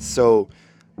 So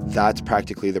that's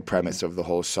practically the premise of the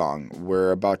whole song.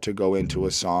 We're about to go into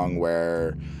a song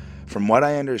where, from what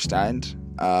I understand,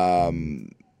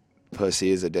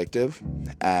 pussy is addictive,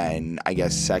 and I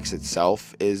guess sex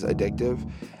itself is addictive,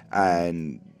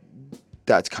 and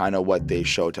that's kind of what they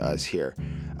show to us here.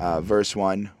 Verse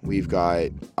 1, we've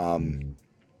got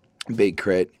Big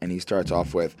Crit, and he starts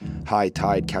off with high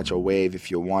tide, catch a wave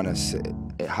if you wanna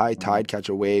high tide, catch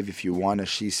a wave if you wanna,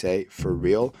 she say, for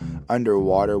real,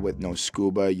 underwater with no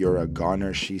scuba, you're a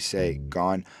goner, she say,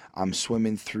 gone, I'm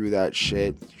swimming through that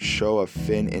shit, show a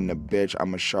fin in the bitch,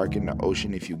 I'm a shark in the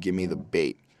ocean if you give me the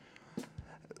bait.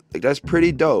 Like, that's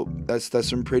pretty dope. That's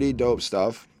some pretty dope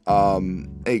stuff.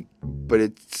 But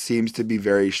it seems to be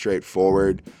very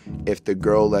straightforward. If the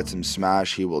girl lets him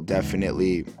smash, he will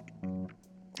definitely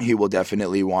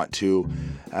want to,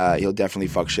 he'll definitely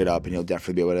fuck shit up, and he'll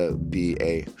definitely be able to be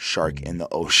a shark in the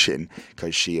ocean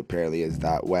because she apparently is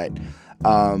that wet.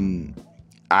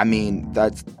 I mean,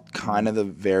 that's kind of the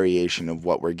variation of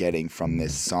what we're getting from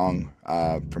this song,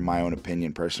 from my own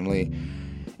opinion personally.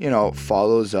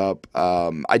 Follows up.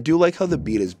 I do like how the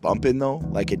beat is bumping though.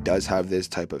 Like, it does have this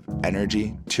type of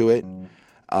energy to it.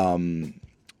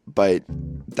 but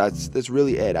that's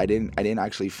really it. I didn't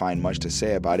actually find much to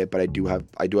say about it, but I do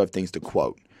have things to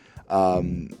quote.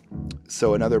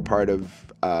 So another part of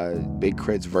Big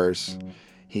K.R.I.T's verse,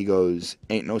 he goes,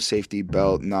 "Ain't no safety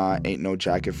belt, nah. Ain't no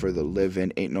jacket for the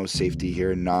living. Ain't no safety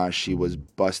here, nah. She was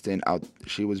busting out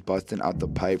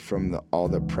the pipe from all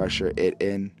the pressure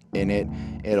in it.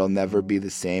 It'll never be the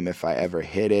same if I ever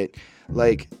hit it."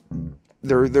 Like,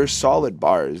 they're solid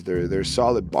bars. They're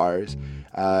solid bars.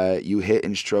 You hit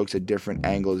in strokes at different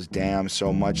angles. Damn,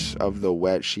 so much of the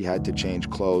wet she had to change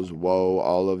clothes. Whoa,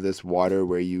 all of this water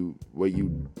where you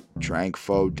drank,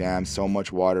 fo. Damn, so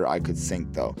much water I could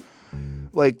sink though.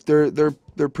 Like,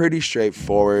 they're pretty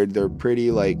straightforward. They're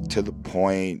pretty, like, to the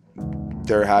point.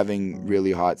 They're having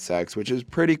really hot sex, which is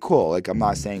pretty cool. Like, I'm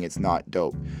not saying it's not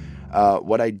dope.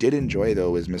 What I did enjoy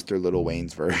though is Mr. Lil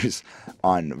Wayne's verse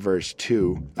on verse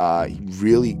 2. He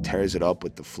really tears it up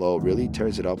with the flow, really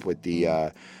tears it up with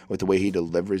the way he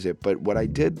delivers it. But what I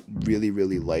did really,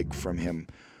 really like from him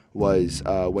was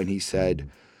when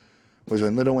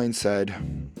Lil Wayne said,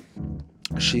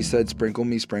 "She said, sprinkle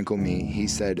me, sprinkle me." He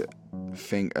said,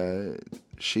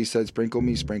 she said, "Sprinkle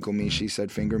me, sprinkle me." She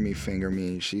said, "Finger me, finger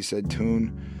me." She said,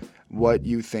 "Tune, what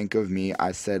you think of me?"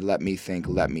 I said, let me think,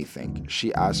 let me think."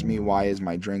 She asked me, "Why is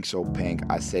my drink so pink?"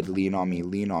 I said, lean on me,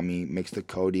 mix the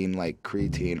codeine like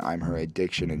creatine. I'm her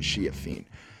addiction and she a fiend."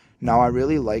 Now, I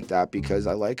really like that because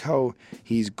I like how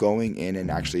he's going in and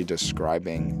actually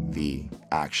describing the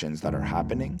actions that are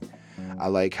happening. I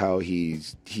like how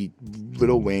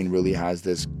Lil Wayne really has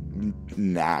this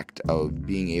knack of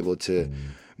being able to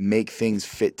make things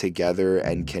fit together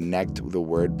and connect the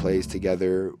word plays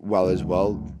together well,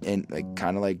 and like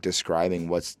kind of like describing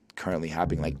what's currently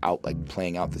happening, like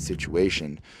playing out the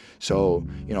situation. So,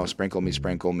 sprinkle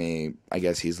me, I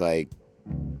guess he's like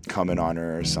coming on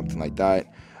her or something like that.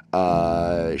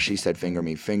 She said, finger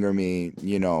me,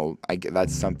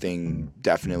 that's something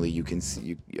definitely you can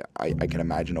see. I can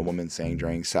imagine a woman saying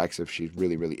during sex if she's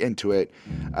really, really into it.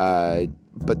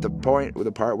 But the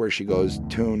part where she goes,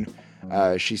 "Tune,"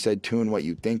 she said, "Tune, what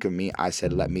you think of me?" I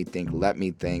said, let me think, let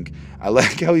me think." I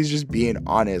like how he's just being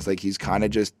honest. Like, he's kind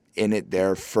of just in it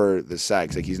there for the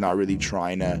sex. Like, he's not really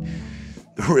trying to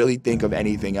really think of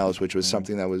anything else, which was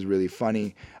something that was really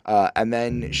funny. And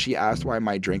then she asked why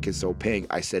my drink is so pink.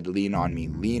 I said, lean on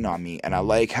me. And I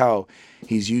like how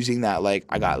he's using that, like,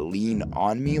 I got lean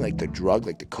on me, like the drug,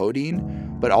 like the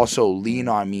codeine, but also lean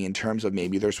on me in terms of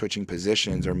maybe they're switching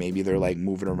positions or maybe they're like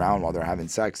moving around while they're having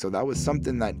sex. So that was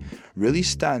something that really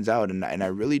stands out. And I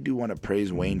really do want to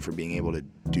praise Wayne for being able to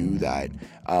do that.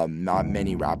 Not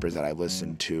many rappers that I've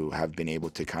listened to have been able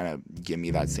to kind of give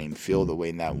me that same feel, the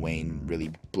way that Wayne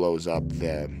really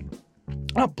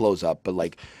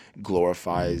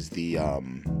glorifies the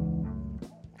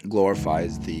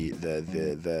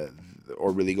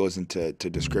or really goes into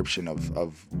description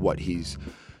of what he's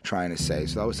trying to say.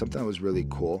 So that was something that was really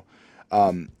cool.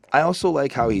 I also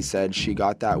like how he said, "She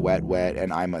got that wet,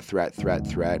 and I'm a threat,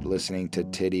 listening to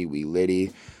Titty, we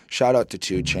litty." Shout out to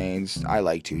 2 Chainz. I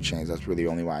like 2 Chainz. That's really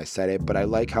only why I said it. But I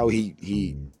like how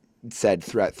he said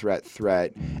threat,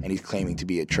 and he's claiming to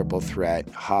be a triple threat.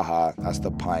 Haha, that's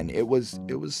the pun. It was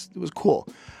cool.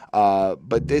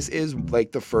 But this is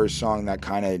like the first song that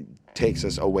kind of takes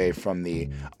us away from the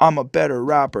 "I'm a better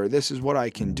rapper, this is what I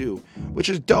can do," which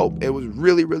is dope. It was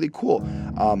really, really cool.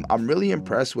 I'm really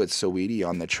impressed with Saweetie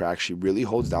on the track. She really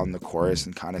holds down the chorus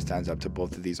and kind of stands up to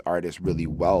both of these artists really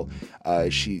well.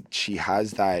 She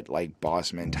has that like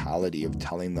boss mentality of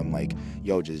telling them like,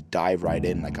 "Yo, just dive right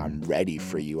in. Like, I'm ready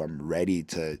for you. I'm ready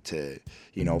to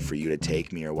for you to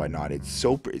take me," or whatnot. It's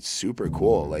super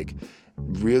cool. Like,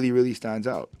 really, really stands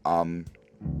out.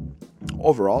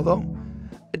 Overall though,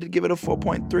 I did give it a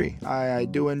 4.3. I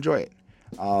do enjoy it.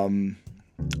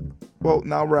 Well,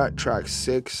 now we're at track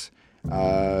 6.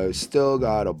 Still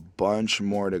got a bunch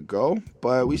more to go,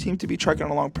 but we seem to be trucking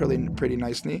along pretty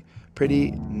nicely.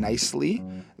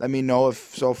 Let me know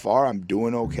if so far I'm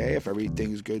doing okay, if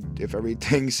everything's good, if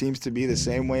everything seems to be the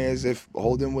same way as if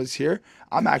Holden was here.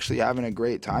 I'm actually having a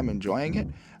great time enjoying it.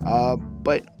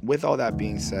 But with all that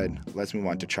being said, let's move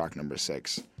on to track number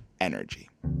 6, Energy.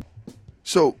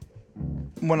 So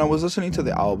when I was listening to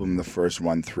the album, the first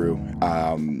run through,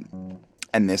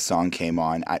 and this song came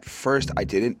on, at first I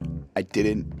didn't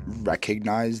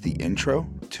recognize the intro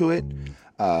to it,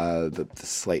 the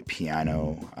slight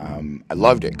piano. I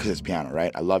loved it because it's piano,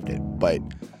 right? I loved it, but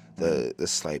the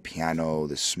slight piano,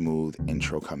 the smooth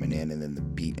intro coming in, and then the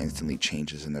beat instantly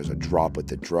changes, and there's a drop with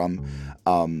the drum.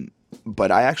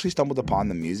 But I actually stumbled upon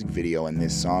the music video in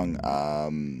this song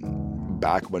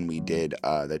back when we did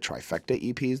the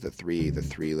Trifecta EPs, the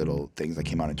three little things that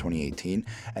came out in 2018,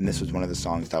 and this was one of the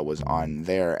songs that was on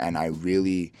there, and I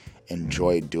really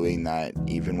enjoyed doing that.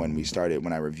 Even when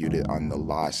I reviewed it on the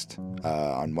last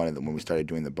when we started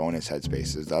doing the bonus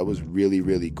headspaces, that was really,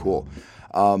 really cool.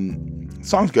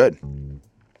 Song's good.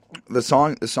 The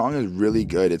song is really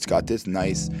good. It's got this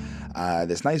nice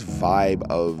vibe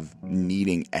of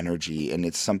needing energy, and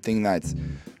it's something that's,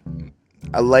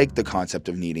 I like the concept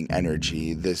of needing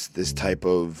energy. This type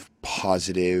of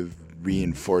positive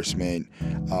reinforcement.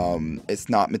 It's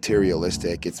not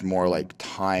materialistic. It's more like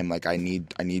time. Like I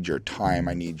need your time.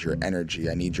 I need your energy.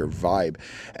 I need your vibe.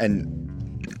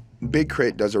 And Big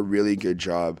Crit does a really good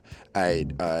job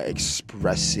at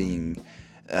expressing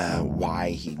why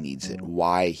he needs it,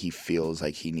 why he feels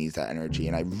like he needs that energy,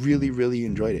 and I really, really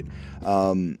enjoyed it.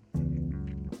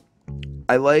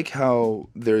 I like how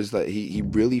there's he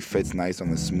really fits nice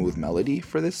on the smooth melody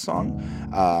for this song,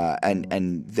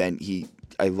 and then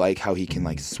I like how he can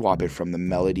like swap it from the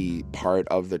melody part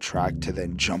of the track to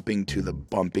then jumping to the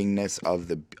bumpingness of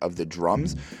the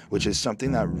drums, which is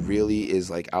something that really is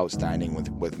like outstanding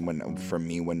with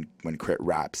when Crit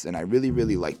raps, and I really,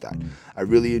 really like that. I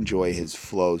really enjoy his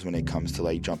flows when it comes to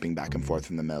like jumping back and forth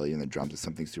from the melody and the drums. It's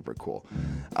something super cool.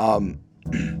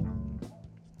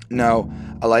 Now,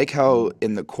 I like how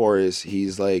in the chorus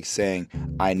he's like saying,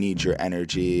 "I need your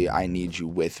energy, I need you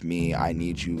with me, I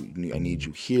need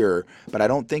you here." But I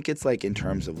don't think it's like in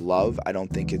terms of love. I don't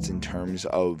think it's in terms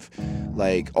of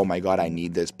like, "Oh my God, I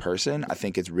need this person." I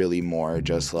think it's really more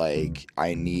just like,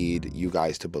 I need you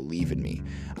guys to believe in me.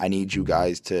 I need you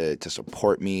guys to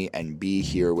support me and be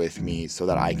here with me so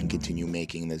that I can continue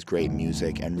making this great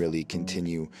music and really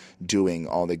continue doing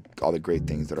all the great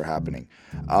things that are happening.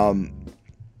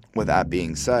 With that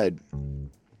being said,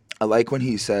 I like when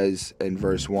he says in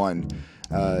verse 1,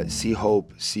 see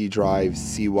hope, see drive,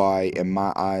 see why, in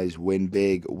my eyes, win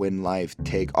big, win life,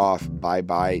 take off,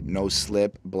 bye-bye, no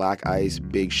slip, black ice,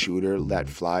 big shooter, let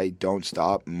fly, don't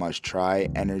stop, must try,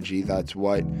 energy, that's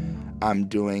what I'm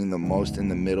doing the most in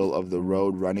the middle of the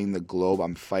road, running the globe,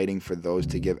 I'm fighting for those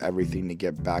to give everything to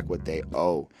get back what they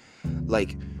owe.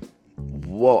 Like,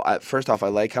 whoa! First off, I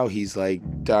like how he's like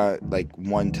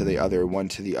one to the other,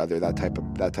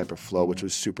 that type of flow, which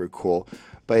was super cool.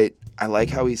 But I like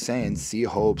how he's saying, "See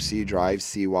hope, see drive,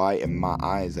 see why." In my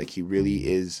eyes, like he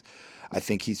really is. I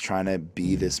think he's trying to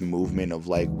be this movement of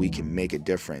like, we can make a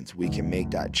difference, we can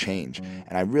make that change,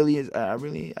 and I really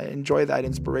enjoy that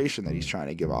inspiration that he's trying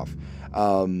to give off.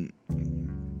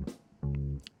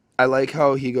 I like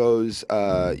how he goes,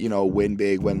 win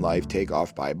big, win life, take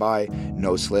off, bye-bye,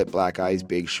 no slip, black eyes,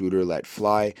 big shooter, let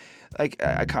fly. Like,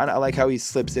 I like how he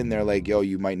slips in there like, yo,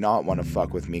 you might not want to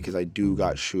fuck with me because I do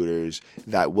got shooters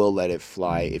that will let it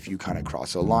fly if you kind of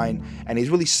cross a line. And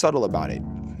he's really subtle about it.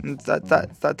 It's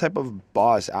that type of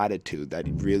boss attitude that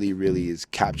really, really is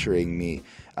capturing me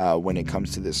when it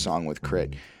comes to this song with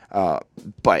Crit.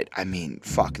 But I mean,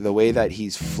 fuck, the way that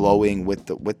he's flowing with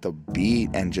the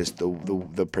beat and just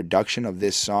the production of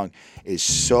this song is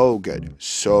so good.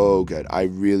 I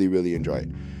really, really enjoy it.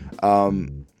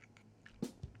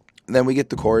 Then we get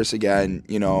the chorus again.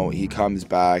 He comes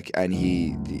back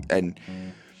and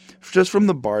just from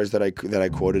the bars that I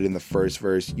quoted in the first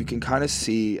verse, you can kind of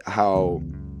see how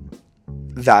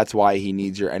that's why he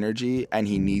needs your energy and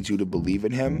he needs you to believe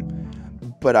in him.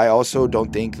 But I also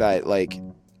don't think that like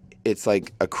it's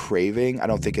like a craving. I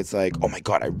don't think it's like, oh my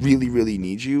God, I really, really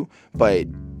need you. But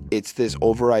it's this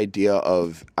over idea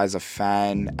of, as a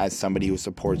fan, as somebody who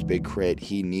supports Big Crit,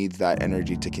 he needs that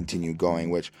energy to continue going,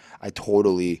 which I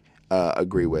totally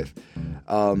agree with.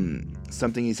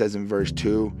 Something he says in verse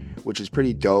 2, which is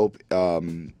pretty dope.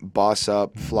 Boss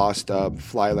up, flossed up,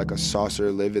 fly like a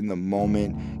saucer, live in the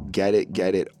moment, get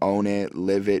it, own it,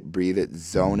 live it, breathe it,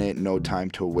 zone it, no time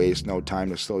to waste, no time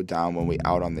to slow down when we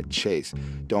out on the chase.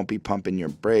 Don't be pumping your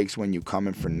brakes when you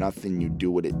coming for nothing, you do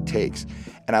what it takes.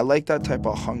 And I like that type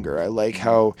of hunger. I like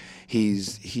how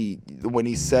when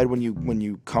he said when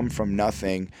you come from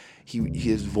nothing,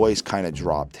 his voice kind of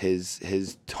dropped,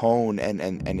 his tone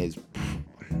and his,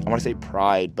 I want to say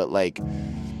pride, but like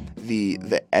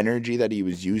the energy that he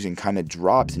was using kind of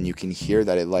dropped, and you can hear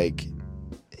that it like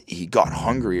he got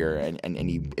hungrier and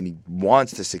he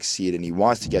wants to succeed and he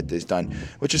wants to get this done,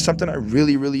 which is something I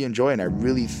really, really enjoy, and I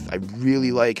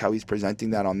really like how he's presenting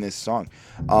that on this song.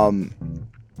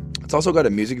 It's also got a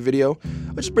music video,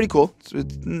 which is pretty cool.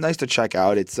 It's nice to check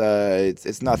out. It's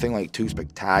nothing like too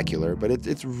spectacular, but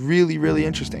it's really, really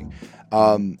interesting.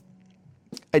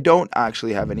 I don't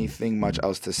actually have anything much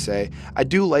else to say. I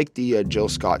do like the Jill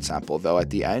Scott sample though. At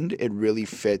the end, it really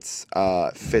fits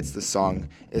the song.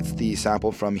 It's the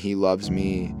sample from "He Loves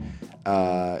Me."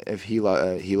 If he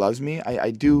loves me,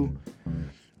 I do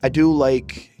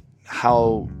like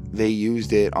how they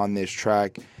used it on this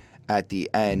track at the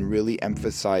end, really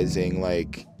emphasizing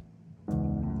like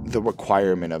the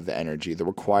requirement of the energy, the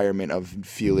requirement of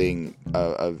feeling,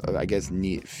 I guess,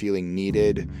 feeling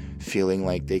needed, feeling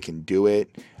like they can do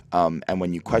it. And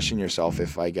when you question yourself,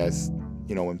 if I guess,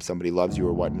 when somebody loves you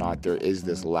or whatnot, there is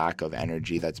this lack of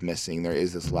energy that's missing. There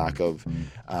is this lack of,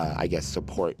 I guess,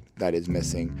 support that is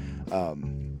missing.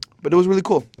 But it was really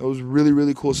cool. It was a really,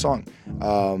 really cool song.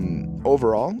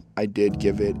 Overall, I did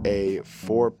give it a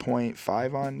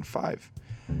 4.5 on 5.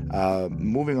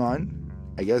 Moving on.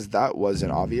 I guess that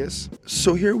wasn't obvious.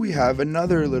 So here we have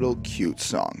another little cute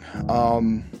song.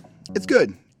 It's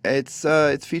good.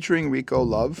 It's featuring Rico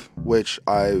Love, which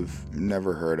I've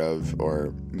never heard of,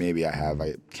 or maybe I have.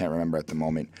 I can't remember at the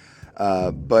moment.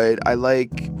 But I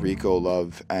like Rico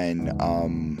Love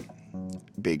and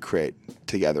Big Crit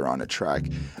together on a track.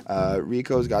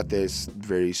 Rico's got this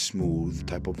very smooth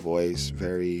type of voice,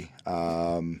 very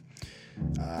I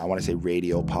want to say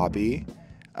radio poppy.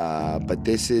 But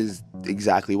this is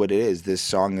exactly what it is. This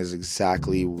song is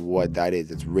exactly what that is.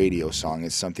 It's radio song.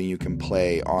 It's something you can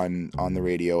play on the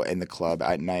radio in the club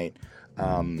at night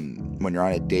when you're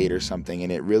on a date or something,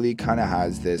 and it really kind of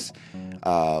has this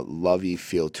lovey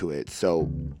feel to it.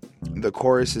 So the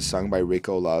chorus is sung by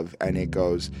Rico Love, and it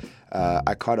goes,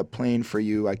 I caught a plane for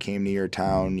you, I came to your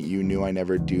town, you knew I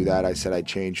never do that, I said I'd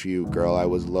change for you, girl, I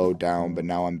was low down, but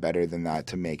now I'm better than that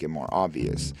to make it more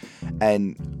obvious.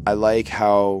 And I like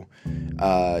how,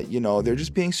 they're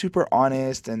just being super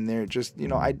honest, and they're just,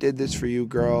 I did this for you,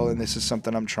 girl, and this is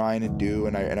something I'm trying to do,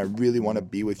 and I really want to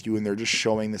be with you, and they're just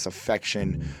showing this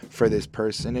affection for this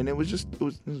person, and it was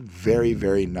very,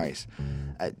 very nice.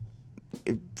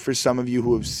 For some of you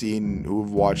who have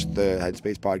watched the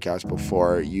Headspace podcast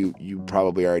before, you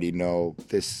probably already know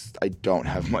this. I don't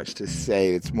have much to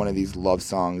say. It's one of these love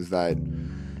songs that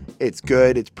it's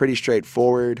good. It's pretty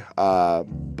straightforward,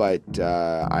 but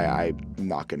I'm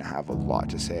not going to have a lot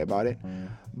to say about it.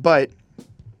 But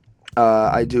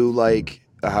I do like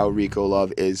how Rico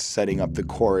Love is setting up the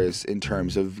chorus in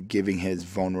terms of giving his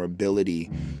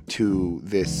vulnerability to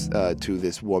this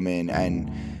woman,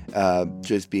 and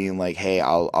just being like, hey,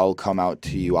 I'll come out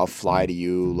to you, I'll fly to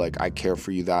you, like I care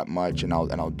for you that much, and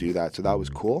I'll do that. So that was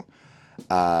cool.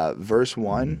 Verse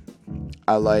 1,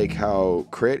 I like how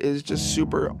Crit is just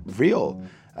super real.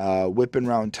 Whipping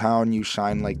round town, you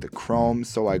shine like the chrome,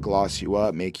 so I gloss you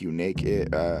up, make you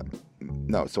naked.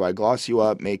 So I gloss you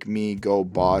up, make me go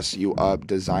boss you up,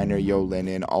 designer yo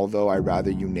linen. Although I rather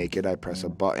you naked, I press a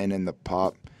button and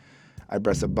pop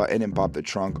the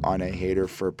trunk on a hater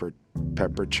for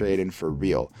perpetrating for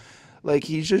real. Like,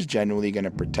 he's just genuinely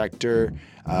gonna protect her,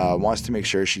 wants to make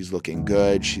sure she's looking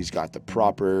good, she's got the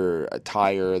proper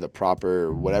attire, the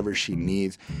proper whatever she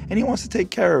needs, and he wants to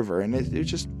take care of her, and it's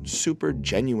just super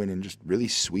genuine and just really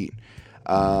sweet.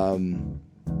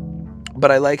 But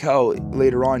I like how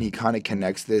later on he kind of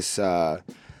connects this.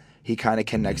 He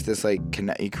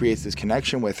creates this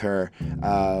connection with her.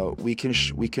 We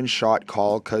can shot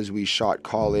call, cause we shot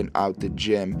calling out the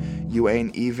gym. You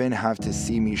ain't even have to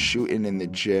see me shooting in the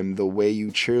gym. The way you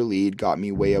cheerlead got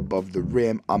me way above the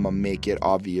rim. I'ma make it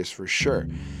obvious for sure.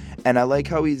 And I like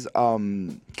how he's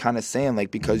kind of saying,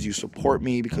 like, because you support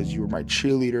me, because you were my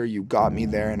cheerleader, you got me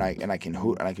there, and I can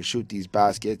hoot and I can shoot these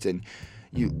baskets, and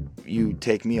you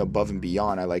take me above and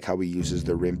beyond. I like how he uses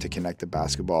the rim to connect the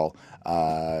basketball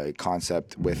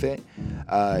concept with it.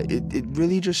 It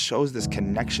really just shows this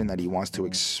connection that he wants to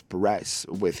express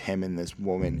with him and this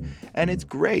woman, and it's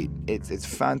great. It's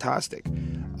fantastic.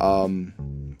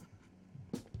 Then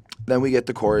we get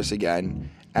the chorus again,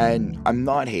 and I'm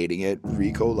not hating it.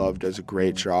 Rico Love does a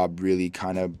great job. Really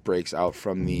kind of breaks out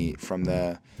from the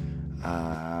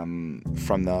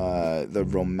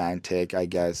romantic, I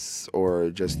guess, or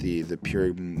just the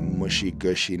pure mushy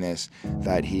gushiness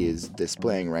that he is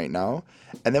displaying right now.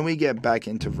 And then we get back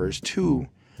into verse 2,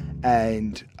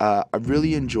 and I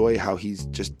really enjoy how he's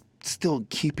just still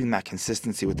keeping that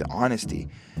consistency with the honesty.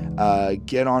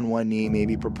 Get on one knee,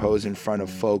 maybe propose in front of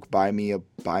folk, buy me a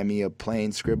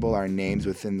plane, scribble our names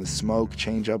within the smoke,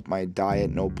 change up my diet,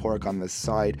 no pork on the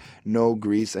side, no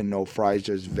grease and no fries,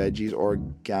 just veggies,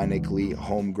 organically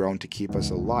homegrown to keep us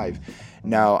alive.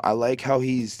 Now, I like how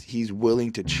he's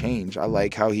willing to change. I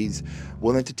like how he's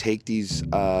willing to take these,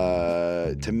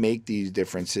 to make these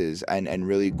differences and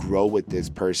really grow with this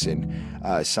person.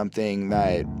 Something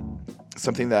that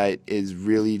something that is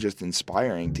really just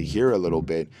inspiring to hear a little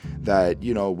bit, that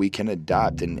we can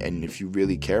adapt, and if you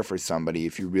really care for somebody,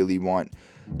 if you really want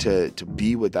to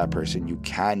be with that person, you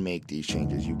can make these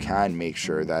changes. You can make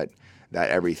sure that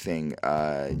everything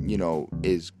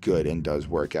is good and does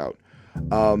work out.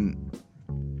 um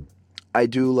I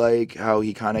do like how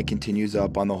he kind of continues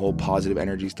up on the whole positive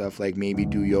energy stuff, like maybe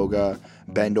do yoga,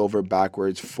 bend over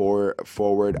backwards,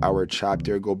 forward our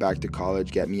chapter, go back to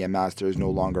college, get me a master's, no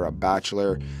longer a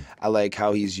bachelor. I like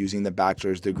how he's using the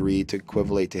bachelor's degree to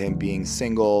equivalent to him being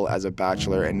single as a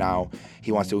bachelor, and now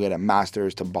he wants to get a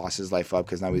master's to boss his life up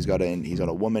because now he's got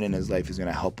a woman in his life who's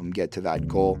gonna help him get to that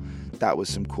goal. That was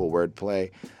some cool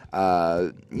wordplay.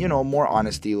 More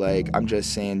honesty, like I'm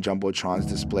just saying Jumbotron's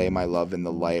display my love in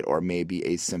the light, or maybe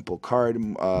a simple card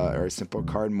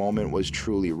moment was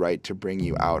truly right to bring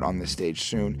you out on the stage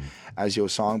soon as your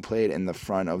song played in the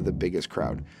front of the biggest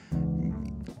crowd.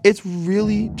 It's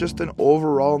really just an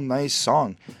overall nice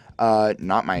song.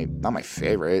 Not my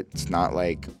favorite. It's not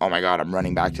like, oh my god, I'm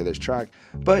running back to this track,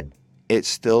 but it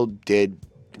still did.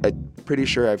 I'm pretty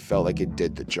sure I felt like it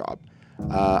did the job.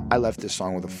 I left this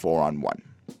song with a 4/1.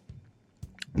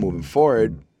 Moving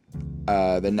forward,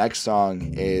 the next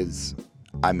song is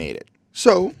I Made It.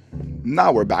 So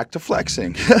now we're back to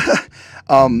flexing.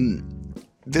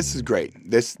 This is great.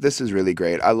 This is really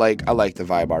great. I like the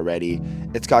vibe already.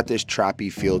 It's got this trappy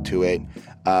feel to it.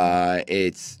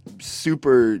 It's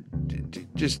super,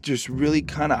 just really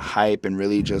kind of hype, and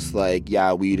really just like,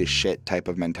 yeah, we eat a shit type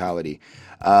of mentality.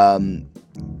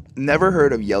 Never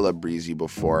heard of Yella Breezy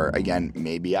before. Again,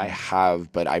 maybe I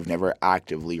have, but I've never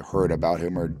actively heard about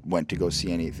him or went to go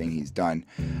see anything he's done.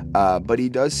 But he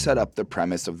does set up the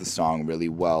premise of the song really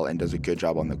well and does a good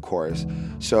job on the chorus.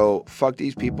 So, fuck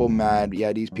these people mad.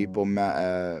 Yeah, these people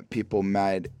mad.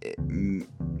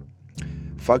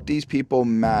 Fuck these people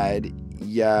mad.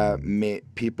 Yeah,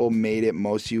 people made it.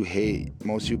 Most you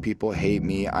people hate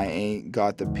me. I ain't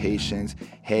got the patience.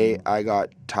 Hey, I got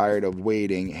tired of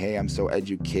waiting. Hey, I'm so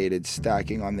educated,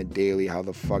 stacking on the daily. How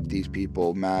the fuck these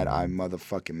people mad? I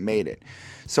motherfucking made it.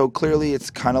 So clearly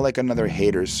it's kind of like another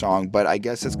haters song, but I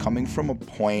guess it's coming from a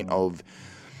point of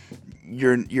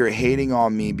you're hating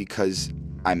on me because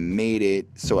I made it.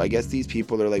 So I guess these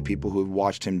people are like people who have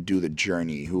watched him do the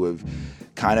journey, who have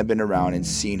kind of been around and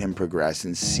seen him progress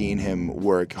and seen him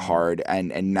work hard,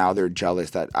 and now they're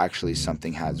jealous that actually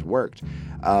something has worked.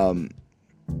 And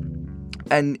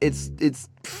it's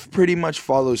pretty much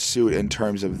follows suit in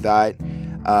terms of that.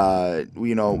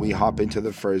 We hop into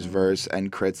the first verse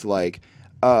and Crit's like,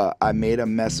 I made a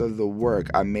mess of the work.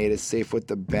 I made it safe with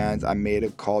the bands. I made a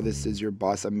call. This is your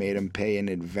boss. I made him pay in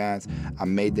advance. I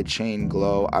made the chain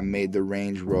glow. I made the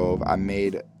Range Rover. I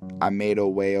made a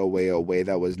way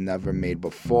that was never made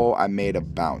before. I made a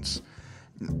bounce.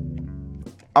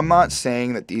 I'm not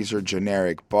saying that these are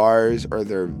generic bars or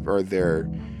they're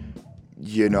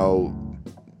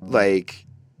like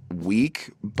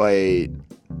weak, but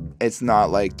it's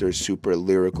not like they're super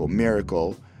lyrical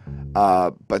miracle.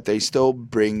 But they still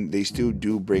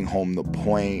do bring home the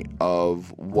point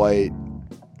of what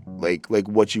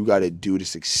what you got to do to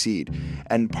succeed.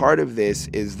 And part of this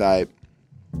is that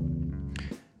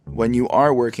when you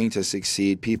are working to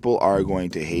succeed, people are going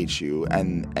to hate you,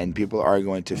 and people are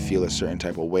going to feel a certain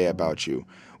type of way about you,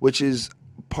 which is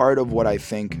part of what I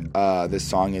think this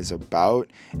song is about,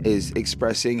 is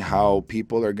expressing how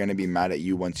people are going to be mad at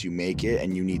you once you make it,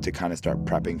 and you need to kind of start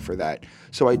prepping for that.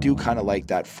 So I do kind of like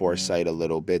that foresight a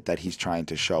little bit that he's trying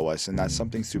to show us, and that's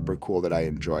something super cool that I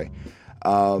enjoy.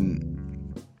 The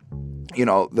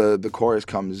chorus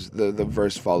comes, the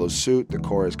verse follows suit, the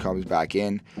chorus comes back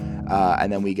in,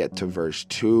 and then we get to verse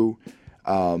 2.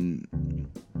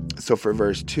 So for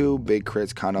verse 2, Big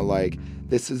Crit's kind of like,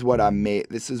 this is what I'm made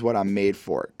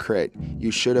for. Crit,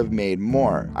 you should have made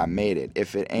more. I made it.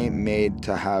 If I ain't made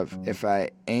to have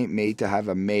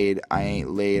a maid, I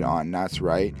ain't laid on. That's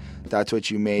right. That's what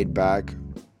you made back.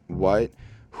 What?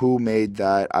 Who made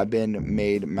that? I've been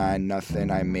made, man,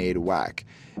 nothing. I made whack.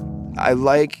 I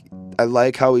like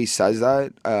how he says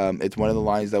that. It's one of the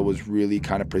lines that was really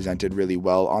kind of presented really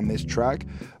well on this track.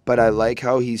 But I like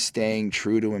how he's staying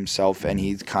true to himself, and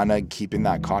he's kind of keeping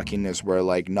that cockiness where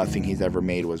like nothing he's ever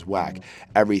made was whack.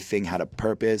 Everything had a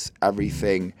purpose.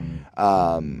 Everything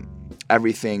had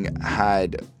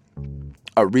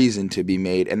a reason to be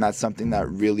made, and that's something that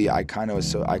really I kind of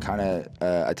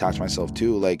attach myself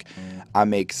to. Like, I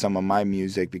make some of my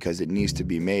music because it needs to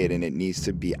be made and it needs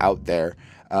to be out there,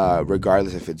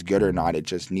 regardless if it's good or not. It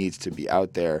just needs to be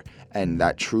out there, and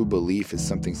that true belief is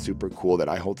something super cool that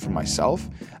I hold for myself,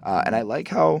 and I like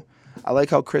how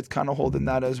Crit's kind of holding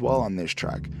that as well on this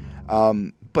track.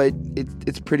 but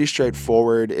it's pretty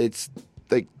straightforward. It's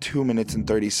like 2 minutes and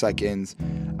 30 seconds.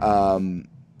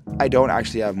 I don't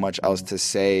actually have much else to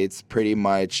say. It's pretty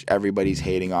much everybody's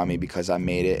hating on me because I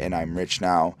made it and I'm rich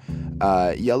now.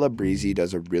 Yella Breezy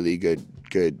does a really good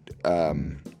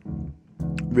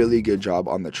job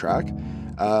on the track.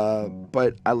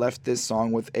 But I left this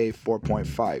song with a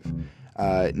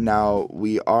 4.5. Now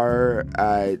we are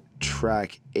at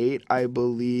track 8, I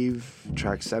believe,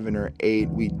 track 7 or 8.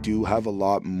 We do have a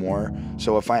lot more.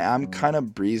 So if I am kind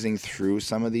of breezing through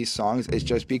some of these songs, it's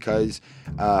just because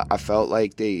I felt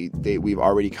like we've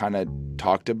already kind of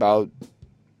talked about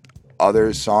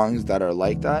other songs that are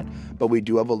like that, but we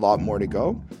do have a lot more to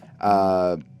go.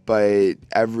 But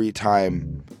every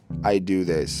time I do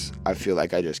this, I feel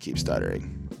like I just keep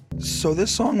stuttering. So this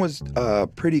song was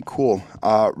pretty cool.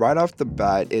 Right off the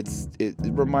bat, it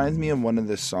reminds me of one of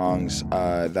the songs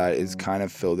that is kind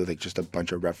of filled with like just a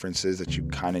bunch of references that you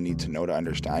kind of need to know to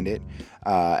understand it.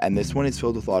 And this one is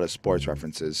filled with a lot of sports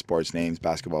references, sports names,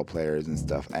 basketball players and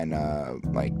stuff, and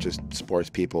like just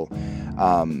sports people.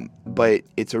 But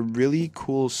it's a really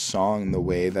cool song the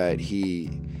way that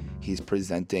he's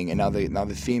presenting, and now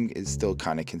the theme is still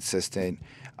kind of consistent.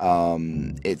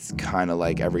 It's kind of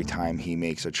like every time he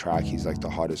makes a track, he's like the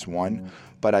hottest one.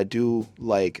 But I do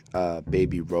like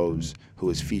Baby Rose, who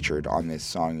is featured on this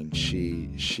song, and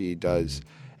she does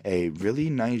a really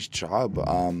nice job.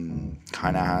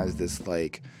 Kind of has this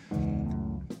like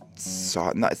it's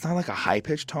not like a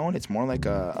high-pitched tone. It's more like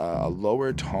a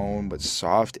lower tone, but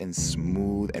soft and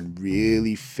smooth, and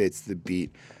really fits the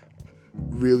beat.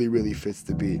 Really fits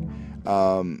the beat.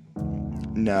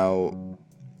 Now,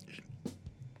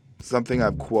 something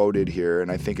I've quoted here,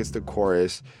 and I think it's the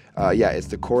chorus. It's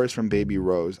the chorus from Baby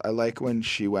Rose. I like when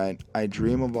she went, I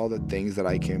dream of all the things that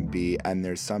I can be, and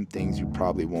there's some things you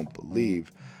probably won't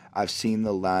believe. I've seen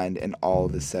the land and all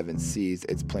the 7 seas.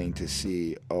 It's plain to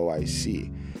see. Oh, I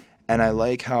see. And I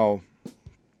like how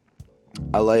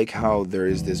there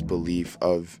is this belief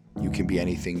of you can be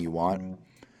anything you want.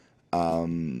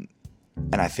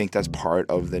 And I think that's part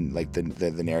of the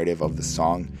narrative of the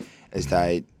song, is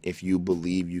that if you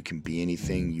believe you can be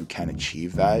anything, you can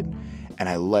achieve that. And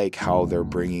I like how they're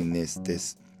bringing this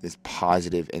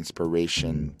positive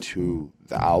inspiration to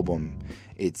the album.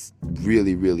 It's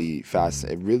really really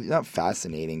not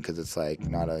fascinating, because it's like it's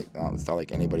not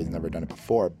like anybody's never done it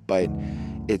before, but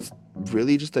it's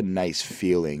really just a nice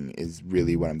feeling is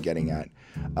really what I'm getting at.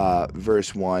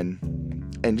 Verse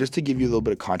 1, and just to give you a little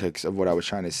bit of context of what I was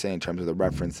trying to say in terms of the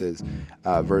references,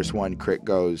 verse 1, Crit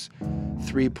goes,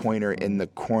 3-pointer in the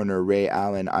corner, Ray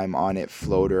Allen, I'm on it,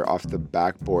 floater off the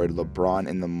backboard, LeBron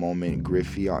in the moment,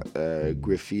 Griffey at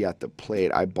the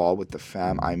plate, I ball with the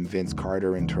fam, I'm Vince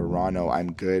Carter in Toronto,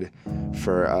 I'm good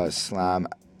for slam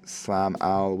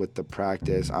Al with the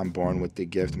practice, I'm born with the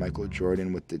gift, Michael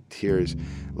Jordan with the tears.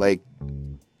 Like,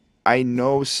 I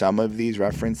know some of these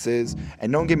references,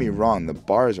 and don't get me wrong, the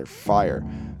bars are fire,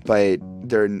 but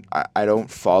I don't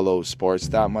follow sports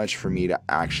that much for me to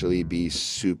actually be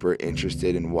super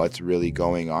interested in what's really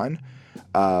going on.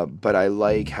 But I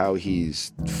like how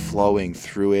he's flowing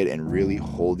through it and really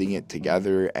holding it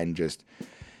together, and just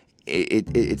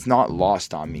it's not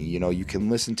lost on me. You know, you can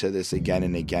listen to this again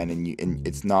and again, and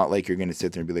it's not like you're gonna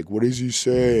sit there and be like, what is he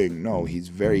saying? No, he's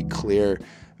very clear,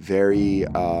 very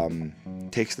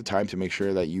takes the time to make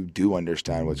sure that you do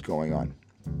understand what's going on.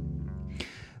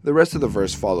 The rest of the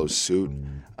verse follows suit.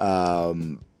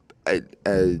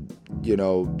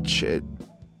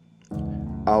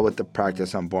 All with the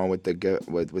practice, I'm born with the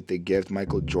gift.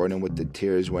 Michael Jordan with the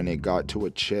tears. When it got to a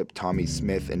chip, Tommy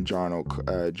Smith and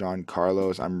John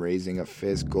Carlos. I'm raising a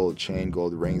fist. Gold chain,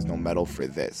 gold rings, no medal for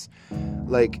this.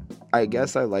 Like, I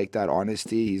guess I like that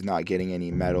honesty. He's not getting any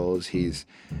medals. He's,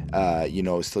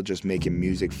 still just making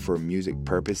music for music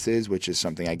purposes, which is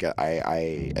something I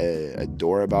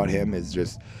adore about him. Is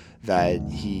just that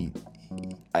he's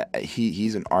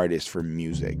an artist for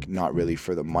music, not really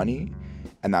for the money.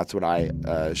 And that's what I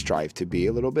strive to be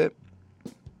a little bit.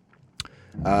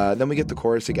 Then we get the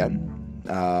chorus again.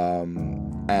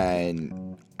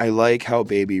 And I like how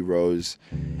Baby Rose,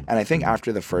 and I think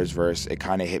after the first verse, it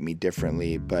kind of hit me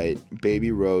differently. But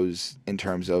Baby Rose, in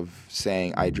terms of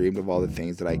saying, I dreamed of all the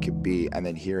things that I could be, and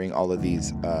then hearing all of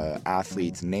these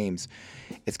athletes' names,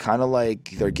 it's kind of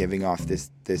like they're giving off this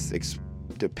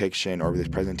depiction or this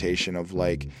presentation of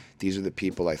like, these are the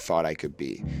people I thought I could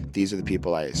be, these are the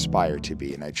people I aspire to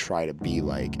be and I try to be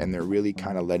like, and they're really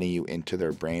kind of letting you into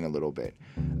their brain a little bit.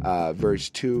 Verse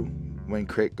 2, when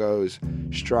Crit goes,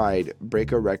 stride,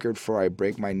 break a record for I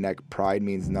break my neck, pride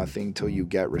means nothing till you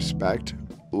get respect.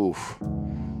 Oof,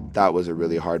 that was a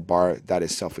really hard bar. That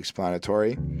is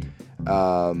self-explanatory.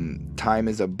 Time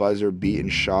is a buzzer beaten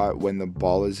shot when the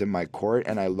ball is in my court,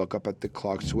 and I look up at the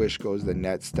clock. Swish goes the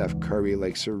net. Steph Curry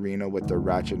like Serena with the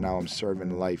ratchet. Now I'm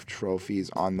serving life. Trophies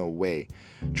on the way.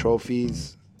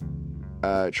 Trophies.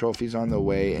 Trophies on the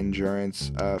way,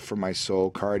 endurance for my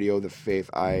soul, cardio, the faith.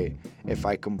 If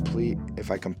I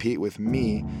compete with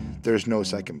me, there's no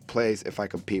second place. If I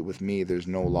compete with me, there's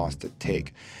no loss to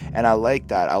take. And I like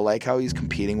that. I like how he's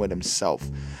competing with himself.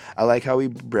 I like how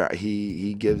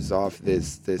he gives off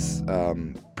this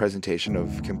presentation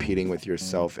of competing with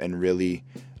yourself and really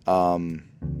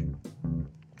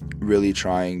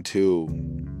trying to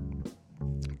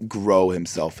grow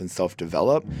himself and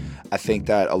self-develop. I think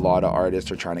that a lot of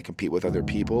artists are trying to compete with other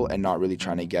people and not really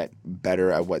trying to get better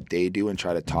at what they do and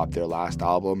try to top their last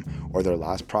album or their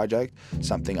last project.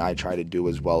 Something I try to do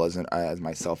as well as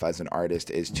myself as an artist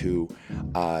is to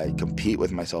compete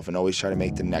with myself and always try to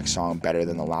make the next song better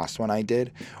than the last one I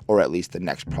did, or at least the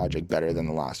next project better than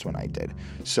the last one I did.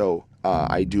 So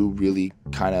I do really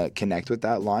kind of connect with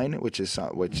that line, which is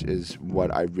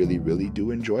what I really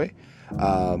do enjoy.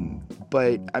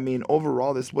 But I mean,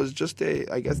 overall, this was just a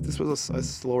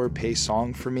slower paced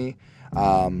song for me.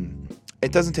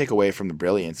 It doesn't take away from the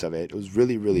brilliance of it. It was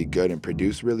really good and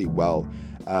produced really well.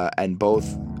 And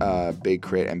both Big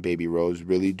K.R.I.T. and Baby Rose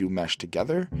really do mesh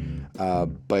together.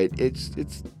 But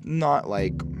it's not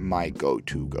like my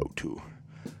go-to.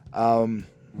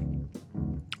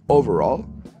 Overall,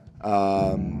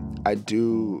 I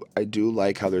do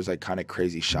like how there's like kind of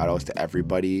crazy shout outs to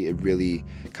everybody. It really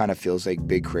kind of feels like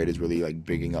Big K.R.I.T. is really like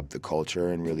bigging up the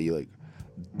culture and really like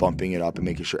bumping it up and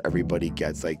making sure everybody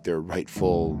gets like their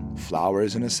rightful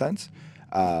flowers in a sense.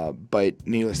 But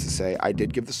needless to say, I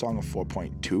did give the song a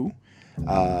 4.2.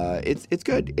 It's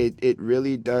good. It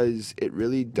really does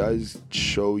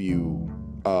show you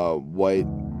what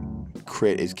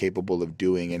K.R.I.T. is capable of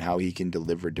doing and how he can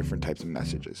deliver different types of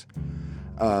messages.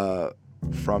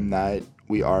 From that,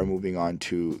 we are moving on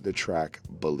to the track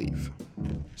Believe.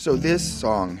 So this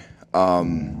song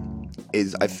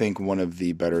is, I think, one of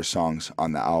the better songs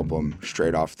on the album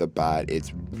straight off the bat.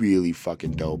 It's really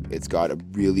fucking dope. It's got a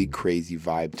really crazy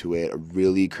vibe to it, a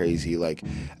really crazy like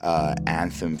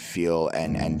anthem feel,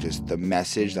 and just the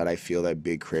message that I feel that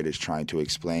Big K.R.I.T. is trying to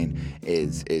explain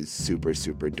is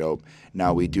super dope.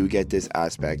 Now we do get this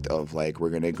aspect of like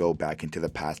we're gonna go back into the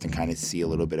past and kind of see a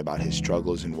little bit about his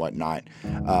struggles and whatnot,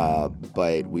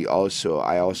 but I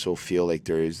also feel like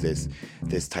there is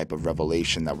this type of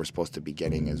revelation that we're supposed to be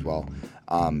getting as well.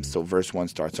 So verse 1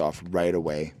 starts off right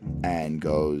away and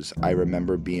goes, I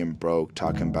remember being broke,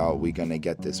 talking about we gonna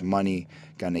get this money,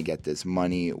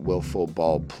 willful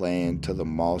ball playing to the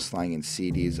mall, slanging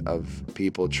CDs of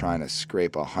people trying to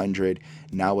scrape 100.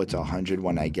 Now it's 100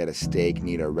 when I get a steak,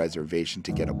 need a reservation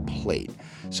to get a plate.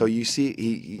 So you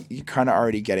see, you kind of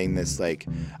already getting this like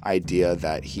idea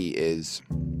that he is,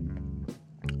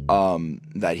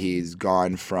 that he's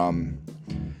gone from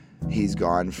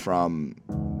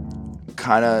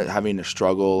kind of having to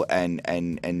struggle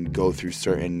and go through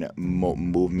certain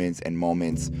movements and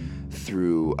moments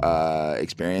through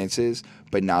experiences,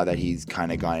 but now that he's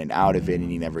kind of gotten out of it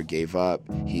and he never gave up,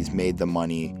 he's made the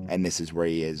money and this is where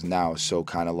he is now. So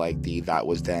kind of like the that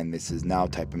was then, this is now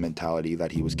type of mentality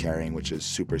that he was carrying, which is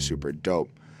super dope.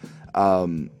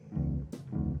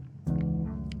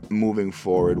 Moving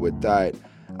forward with that,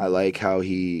 I like how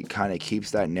he kind of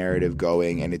keeps that narrative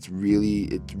going, and it's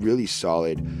really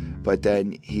solid. But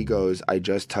then he goes, I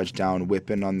just touched down,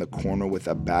 whipping on the corner with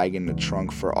a bag in the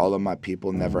trunk for all of my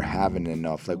people never having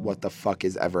enough. Like, what the fuck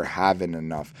is ever having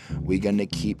enough? We gonna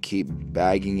keep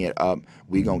bagging it up.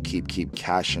 We gonna keep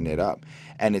cashing it up.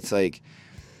 And it's like,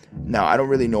 now I don't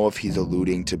really know if he's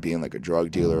alluding to being like a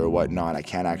drug dealer or whatnot. I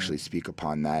can't actually speak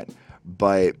upon that.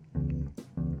 But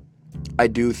I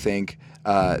do think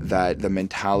that the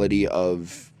mentality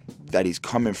of that he's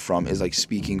coming from is like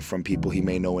speaking from people he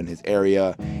may know in his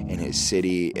area, in his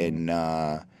city, in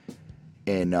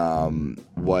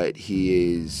what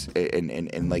he is,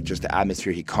 and like just the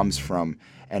atmosphere he comes from,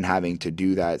 and having to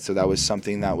do that. So that was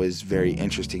something that was very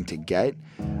interesting to get.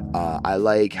 I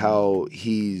like how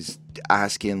he's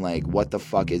asking like, what the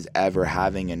fuck is ever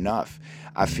having enough?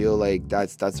 I feel like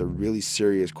that's a really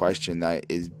serious question that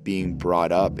is being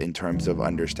brought up in terms of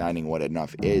understanding what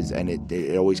enough is, and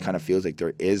it always kind of feels like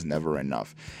there is never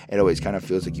enough. It always kind of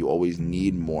feels like you always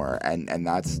need more, and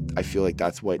that's, I feel like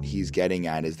that's what he's getting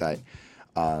at, is that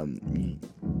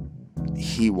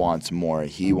he wants more.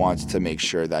 He wants to make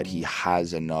sure that he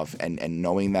has enough, and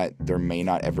knowing that there may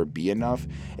not ever be enough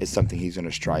is something he's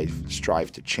going to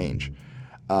strive to change.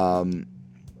 I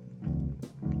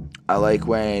like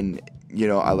when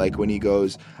I like when he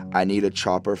goes, I need a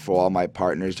chopper for all my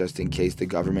partners just in case the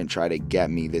government try to get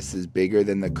me. This is bigger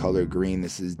than the color green.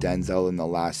 This is Denzel in the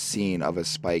last scene of a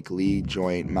Spike Lee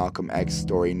joint Malcolm X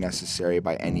story, necessary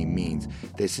by any means.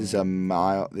 This is a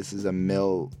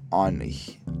mill on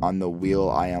the wheel.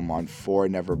 I am on 4,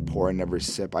 never pour, never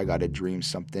sip. I got a dream,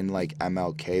 something like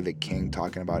MLK the King,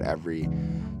 talking about every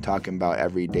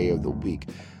day of the week.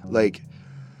 Like,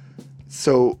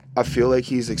 so I feel like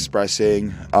he's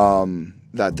expressing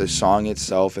that the song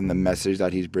itself and the message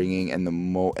that he's bringing and the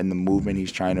movement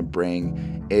he's trying to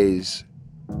bring is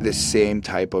the same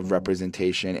type of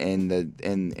representation in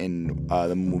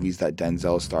the movies that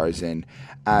Denzel stars in,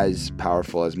 as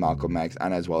powerful as Malcolm X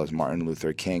and as well as Martin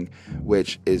Luther King,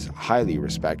 which is highly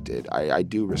respected. I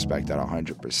do respect that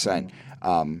 100%.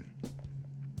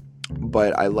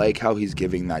 But I like how he's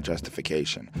giving that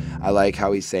justification. I like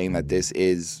how he's saying that this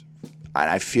is, and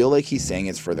I feel like he's saying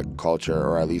it's for the culture,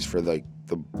 or at least for the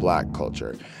black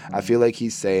culture. I feel like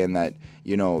he's saying that,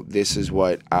 this is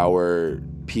what our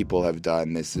people have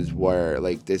done. This is where,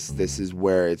 this is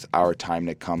where it's our time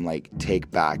to come,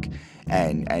 take back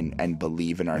and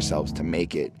believe in ourselves to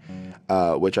make it,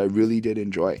 which I really did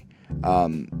enjoy.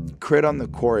 K.R.I.T. on the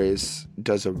chorus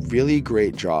does a really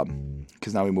great job,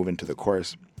 because now we move into the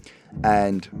chorus,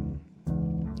 and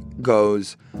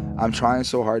goes, I'm trying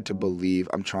so hard to believe,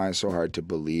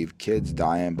 kids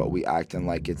dying, but we acting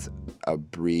like it's a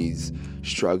breeze,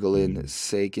 struggling,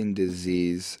 shaking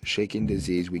disease,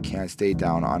 we can't stay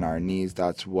down on our knees,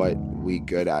 that's what we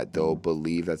good at though,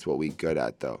 believe that's what we good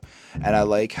at though. And I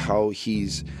like how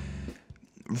he's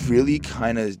really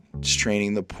kind of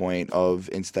straining the point of,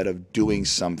 instead of doing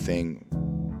something,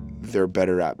 they're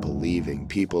better at believing,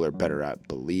 people are better at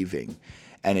believing.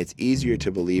 And it's easier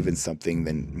to believe in something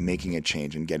than making a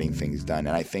change and getting things done.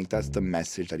 And I think that's the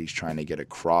message that he's trying to get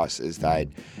across, is that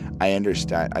I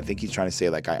understand. I think he's trying to say,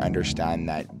 I understand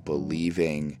that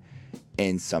believing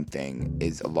in something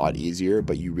is a lot easier,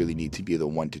 but you really need to be the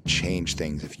one to change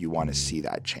things if you want to see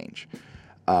that change.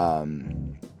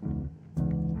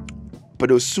 But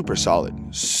it was super solid.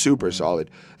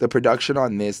 The production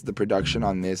on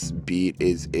this beat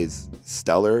is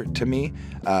stellar to me.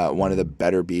 One of the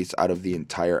better beats out of the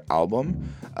entire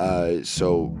album.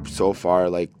 So far,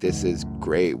 this is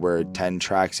great. We're 10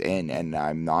 tracks in, and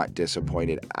I'm not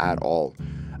disappointed at all.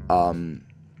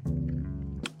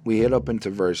 We hit up into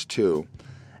verse 2,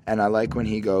 and I like when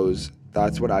he goes,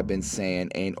 that's what I've been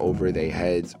saying, ain't over they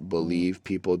heads. Believe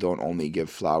people don't only give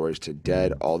flowers to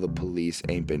dead. All the police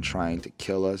ain't been trying to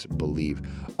kill us. Believe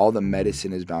all the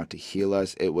medicine is bound to heal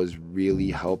us. It was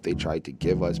really help they tried to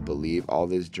give us. Believe all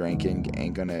this drinking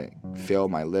ain't gonna fail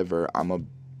my liver. I'ma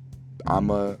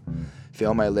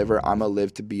fail my liver. I'ma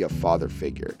live to be a father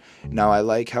figure. Now I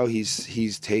like how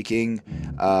he's taking,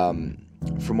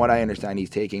 from what I understand,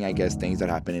 he's taking, I guess, things that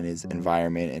happen in his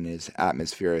environment, in his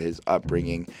atmosphere, his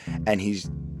upbringing, and he's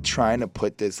trying to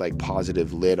put this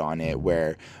positive lid on it,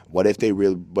 where what if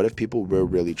people were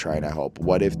really trying to help?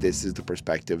 What if this is the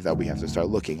perspective that we have to start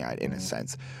looking at, in a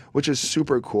sense, which is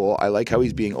super cool. I like how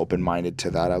he's being open-minded to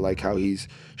that. I like how he's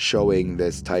showing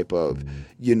this type of,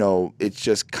 it's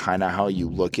just kind of how you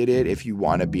look at it. If you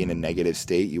want to be in a negative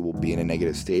state, you will be in a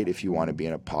negative state. If you want to be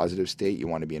in a positive state, you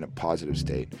want to be in a positive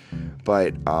state.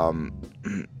 But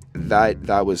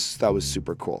that was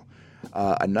super cool.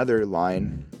 Another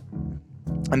line,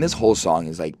 and this whole song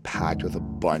is packed with a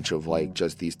bunch of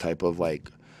just these type of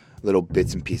little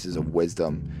bits and pieces of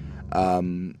wisdom.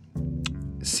 And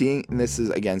this is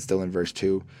again still in verse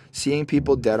 2. Seeing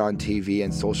people dead on TV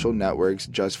and social networks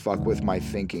just fuck with my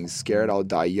thinking. Scared I'll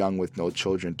die young with no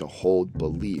children to hold.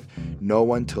 Believe no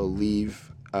one to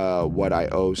leave what I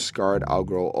owe. Scarred I'll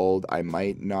grow old. I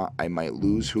might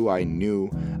lose who I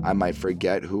knew. I might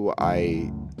forget who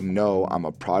I know. I'm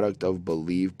a product of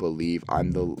believe.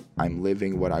 I'm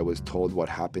living what I was told. What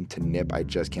happened to Nip, I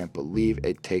just can't believe.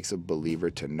 It takes a believer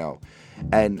to know.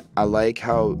 And I like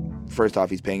how, first off,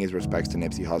 he's paying his respects to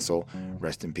Nipsey Hussle.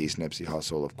 Rest in peace, Nipsey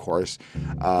Hussle, of course.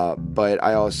 But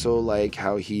I also like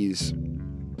how he's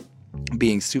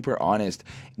being super honest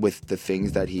with the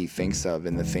things that he thinks of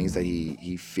and the things that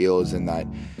he feels, and that,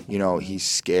 he's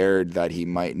scared that he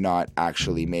might not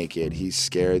actually make it. He's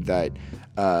scared that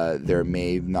there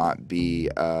may not be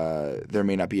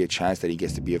a chance that he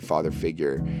gets to be a father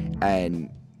figure. And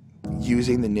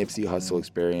using the Nipsey Hussle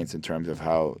experience in terms of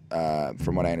how,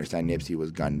 from what I understand, Nipsey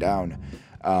was gunned down,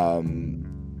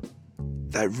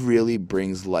 that really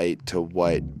brings light to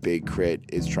what Big K.R.I.T.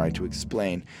 is trying to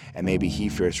explain. And maybe he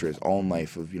fears for his own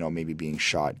life of, maybe being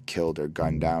shot, killed, or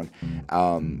gunned down.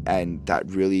 And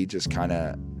that really just kind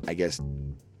of, I guess,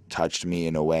 touched me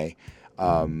in a way.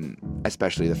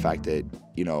 Especially the fact that,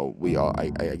 you know, we all,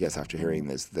 I guess after hearing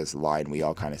this line, we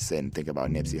all kind of sit and think about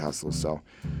Nipsey Hussle. So,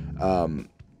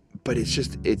 but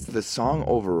it's the song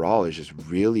overall is just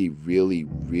really, really,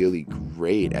 really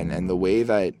great. And the way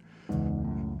that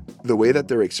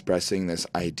they're expressing this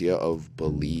idea of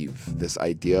this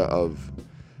idea of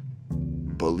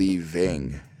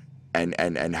believing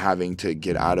and having to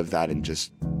get out of that and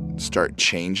just start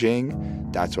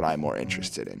changing, that's what I'm more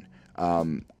interested in.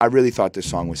 I really thought this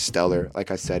song was stellar.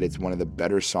 Like I said, it's one of the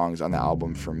better songs on the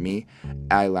album for me.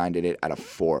 I landed it at a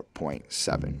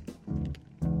 4.7.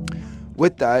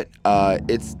 With that,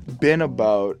 it's been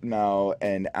about now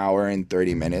an hour and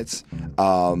 30 minutes.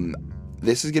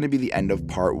 This is going to be the end of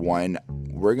part 1.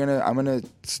 I'm gonna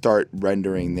start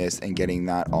rendering this and getting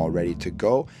that all ready to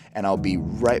go, and I'll be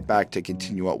right back to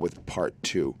continue up with part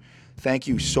 2. Thank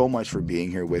you so much for being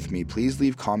here with me. Please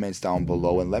leave comments down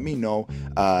below and let me know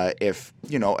if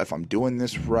I'm doing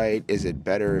this right. Is it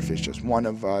better if it's just one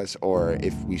of us, or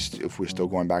if we're still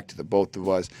going back to the both of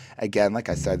us? Again, like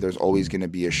I said, there's always going to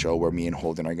be a show where me and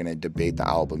Holden are going to debate the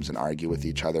albums and argue with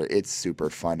each other. It's super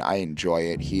fun. I enjoy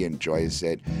it. He enjoys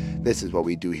it. This is what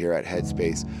we do here at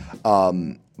Headspace.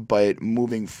 But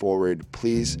moving forward,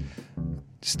 please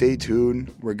stay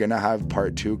tuned. We're going to have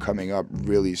part 2 coming up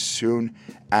really soon,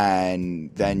 and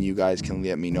then you guys can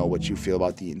let me know what you feel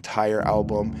about the entire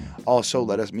album. Also,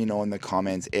 let me know in the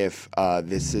comments if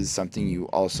this is something you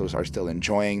also are still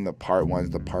enjoying, the part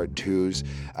 1s, the part 2s,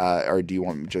 or do you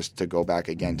want just to go back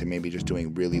again to maybe just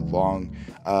doing really long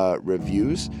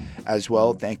reviews as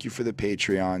well. Thank you for the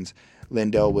Patreons.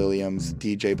 Lindell Williams,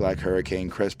 DJ Black Hurricane,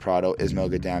 Chris Prado, Ismail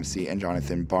Gadamsi, and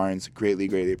Jonathan Barnes. Greatly,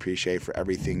 greatly appreciate for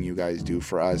everything you guys do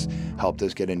for us. Helped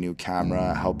us get a new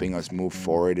camera, helping us move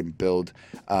forward and build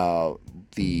I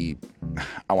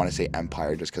want to say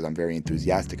empire just because I'm very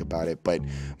enthusiastic about it, but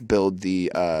build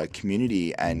the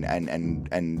community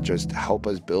and just help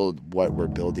us build what we're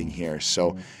building here.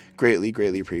 So greatly,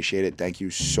 greatly appreciate it. Thank you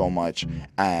so much.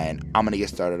 And I'm going to get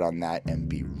started on that and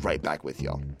be right back with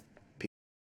y'all.